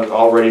of God with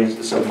all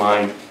readiness of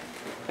mind,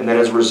 and that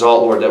as a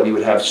result, Lord, that we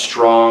would have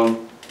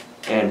strong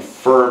and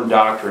firm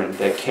doctrine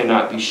that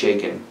cannot be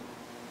shaken.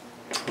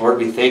 Lord,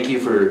 we thank you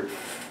for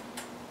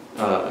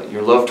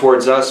your love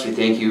towards us. We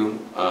thank you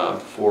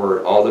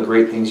for all the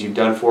great things you've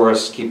done for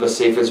us. Keep us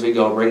safe as we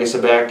go. Bring us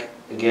back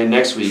again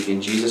next week.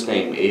 In Jesus'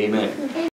 name, amen.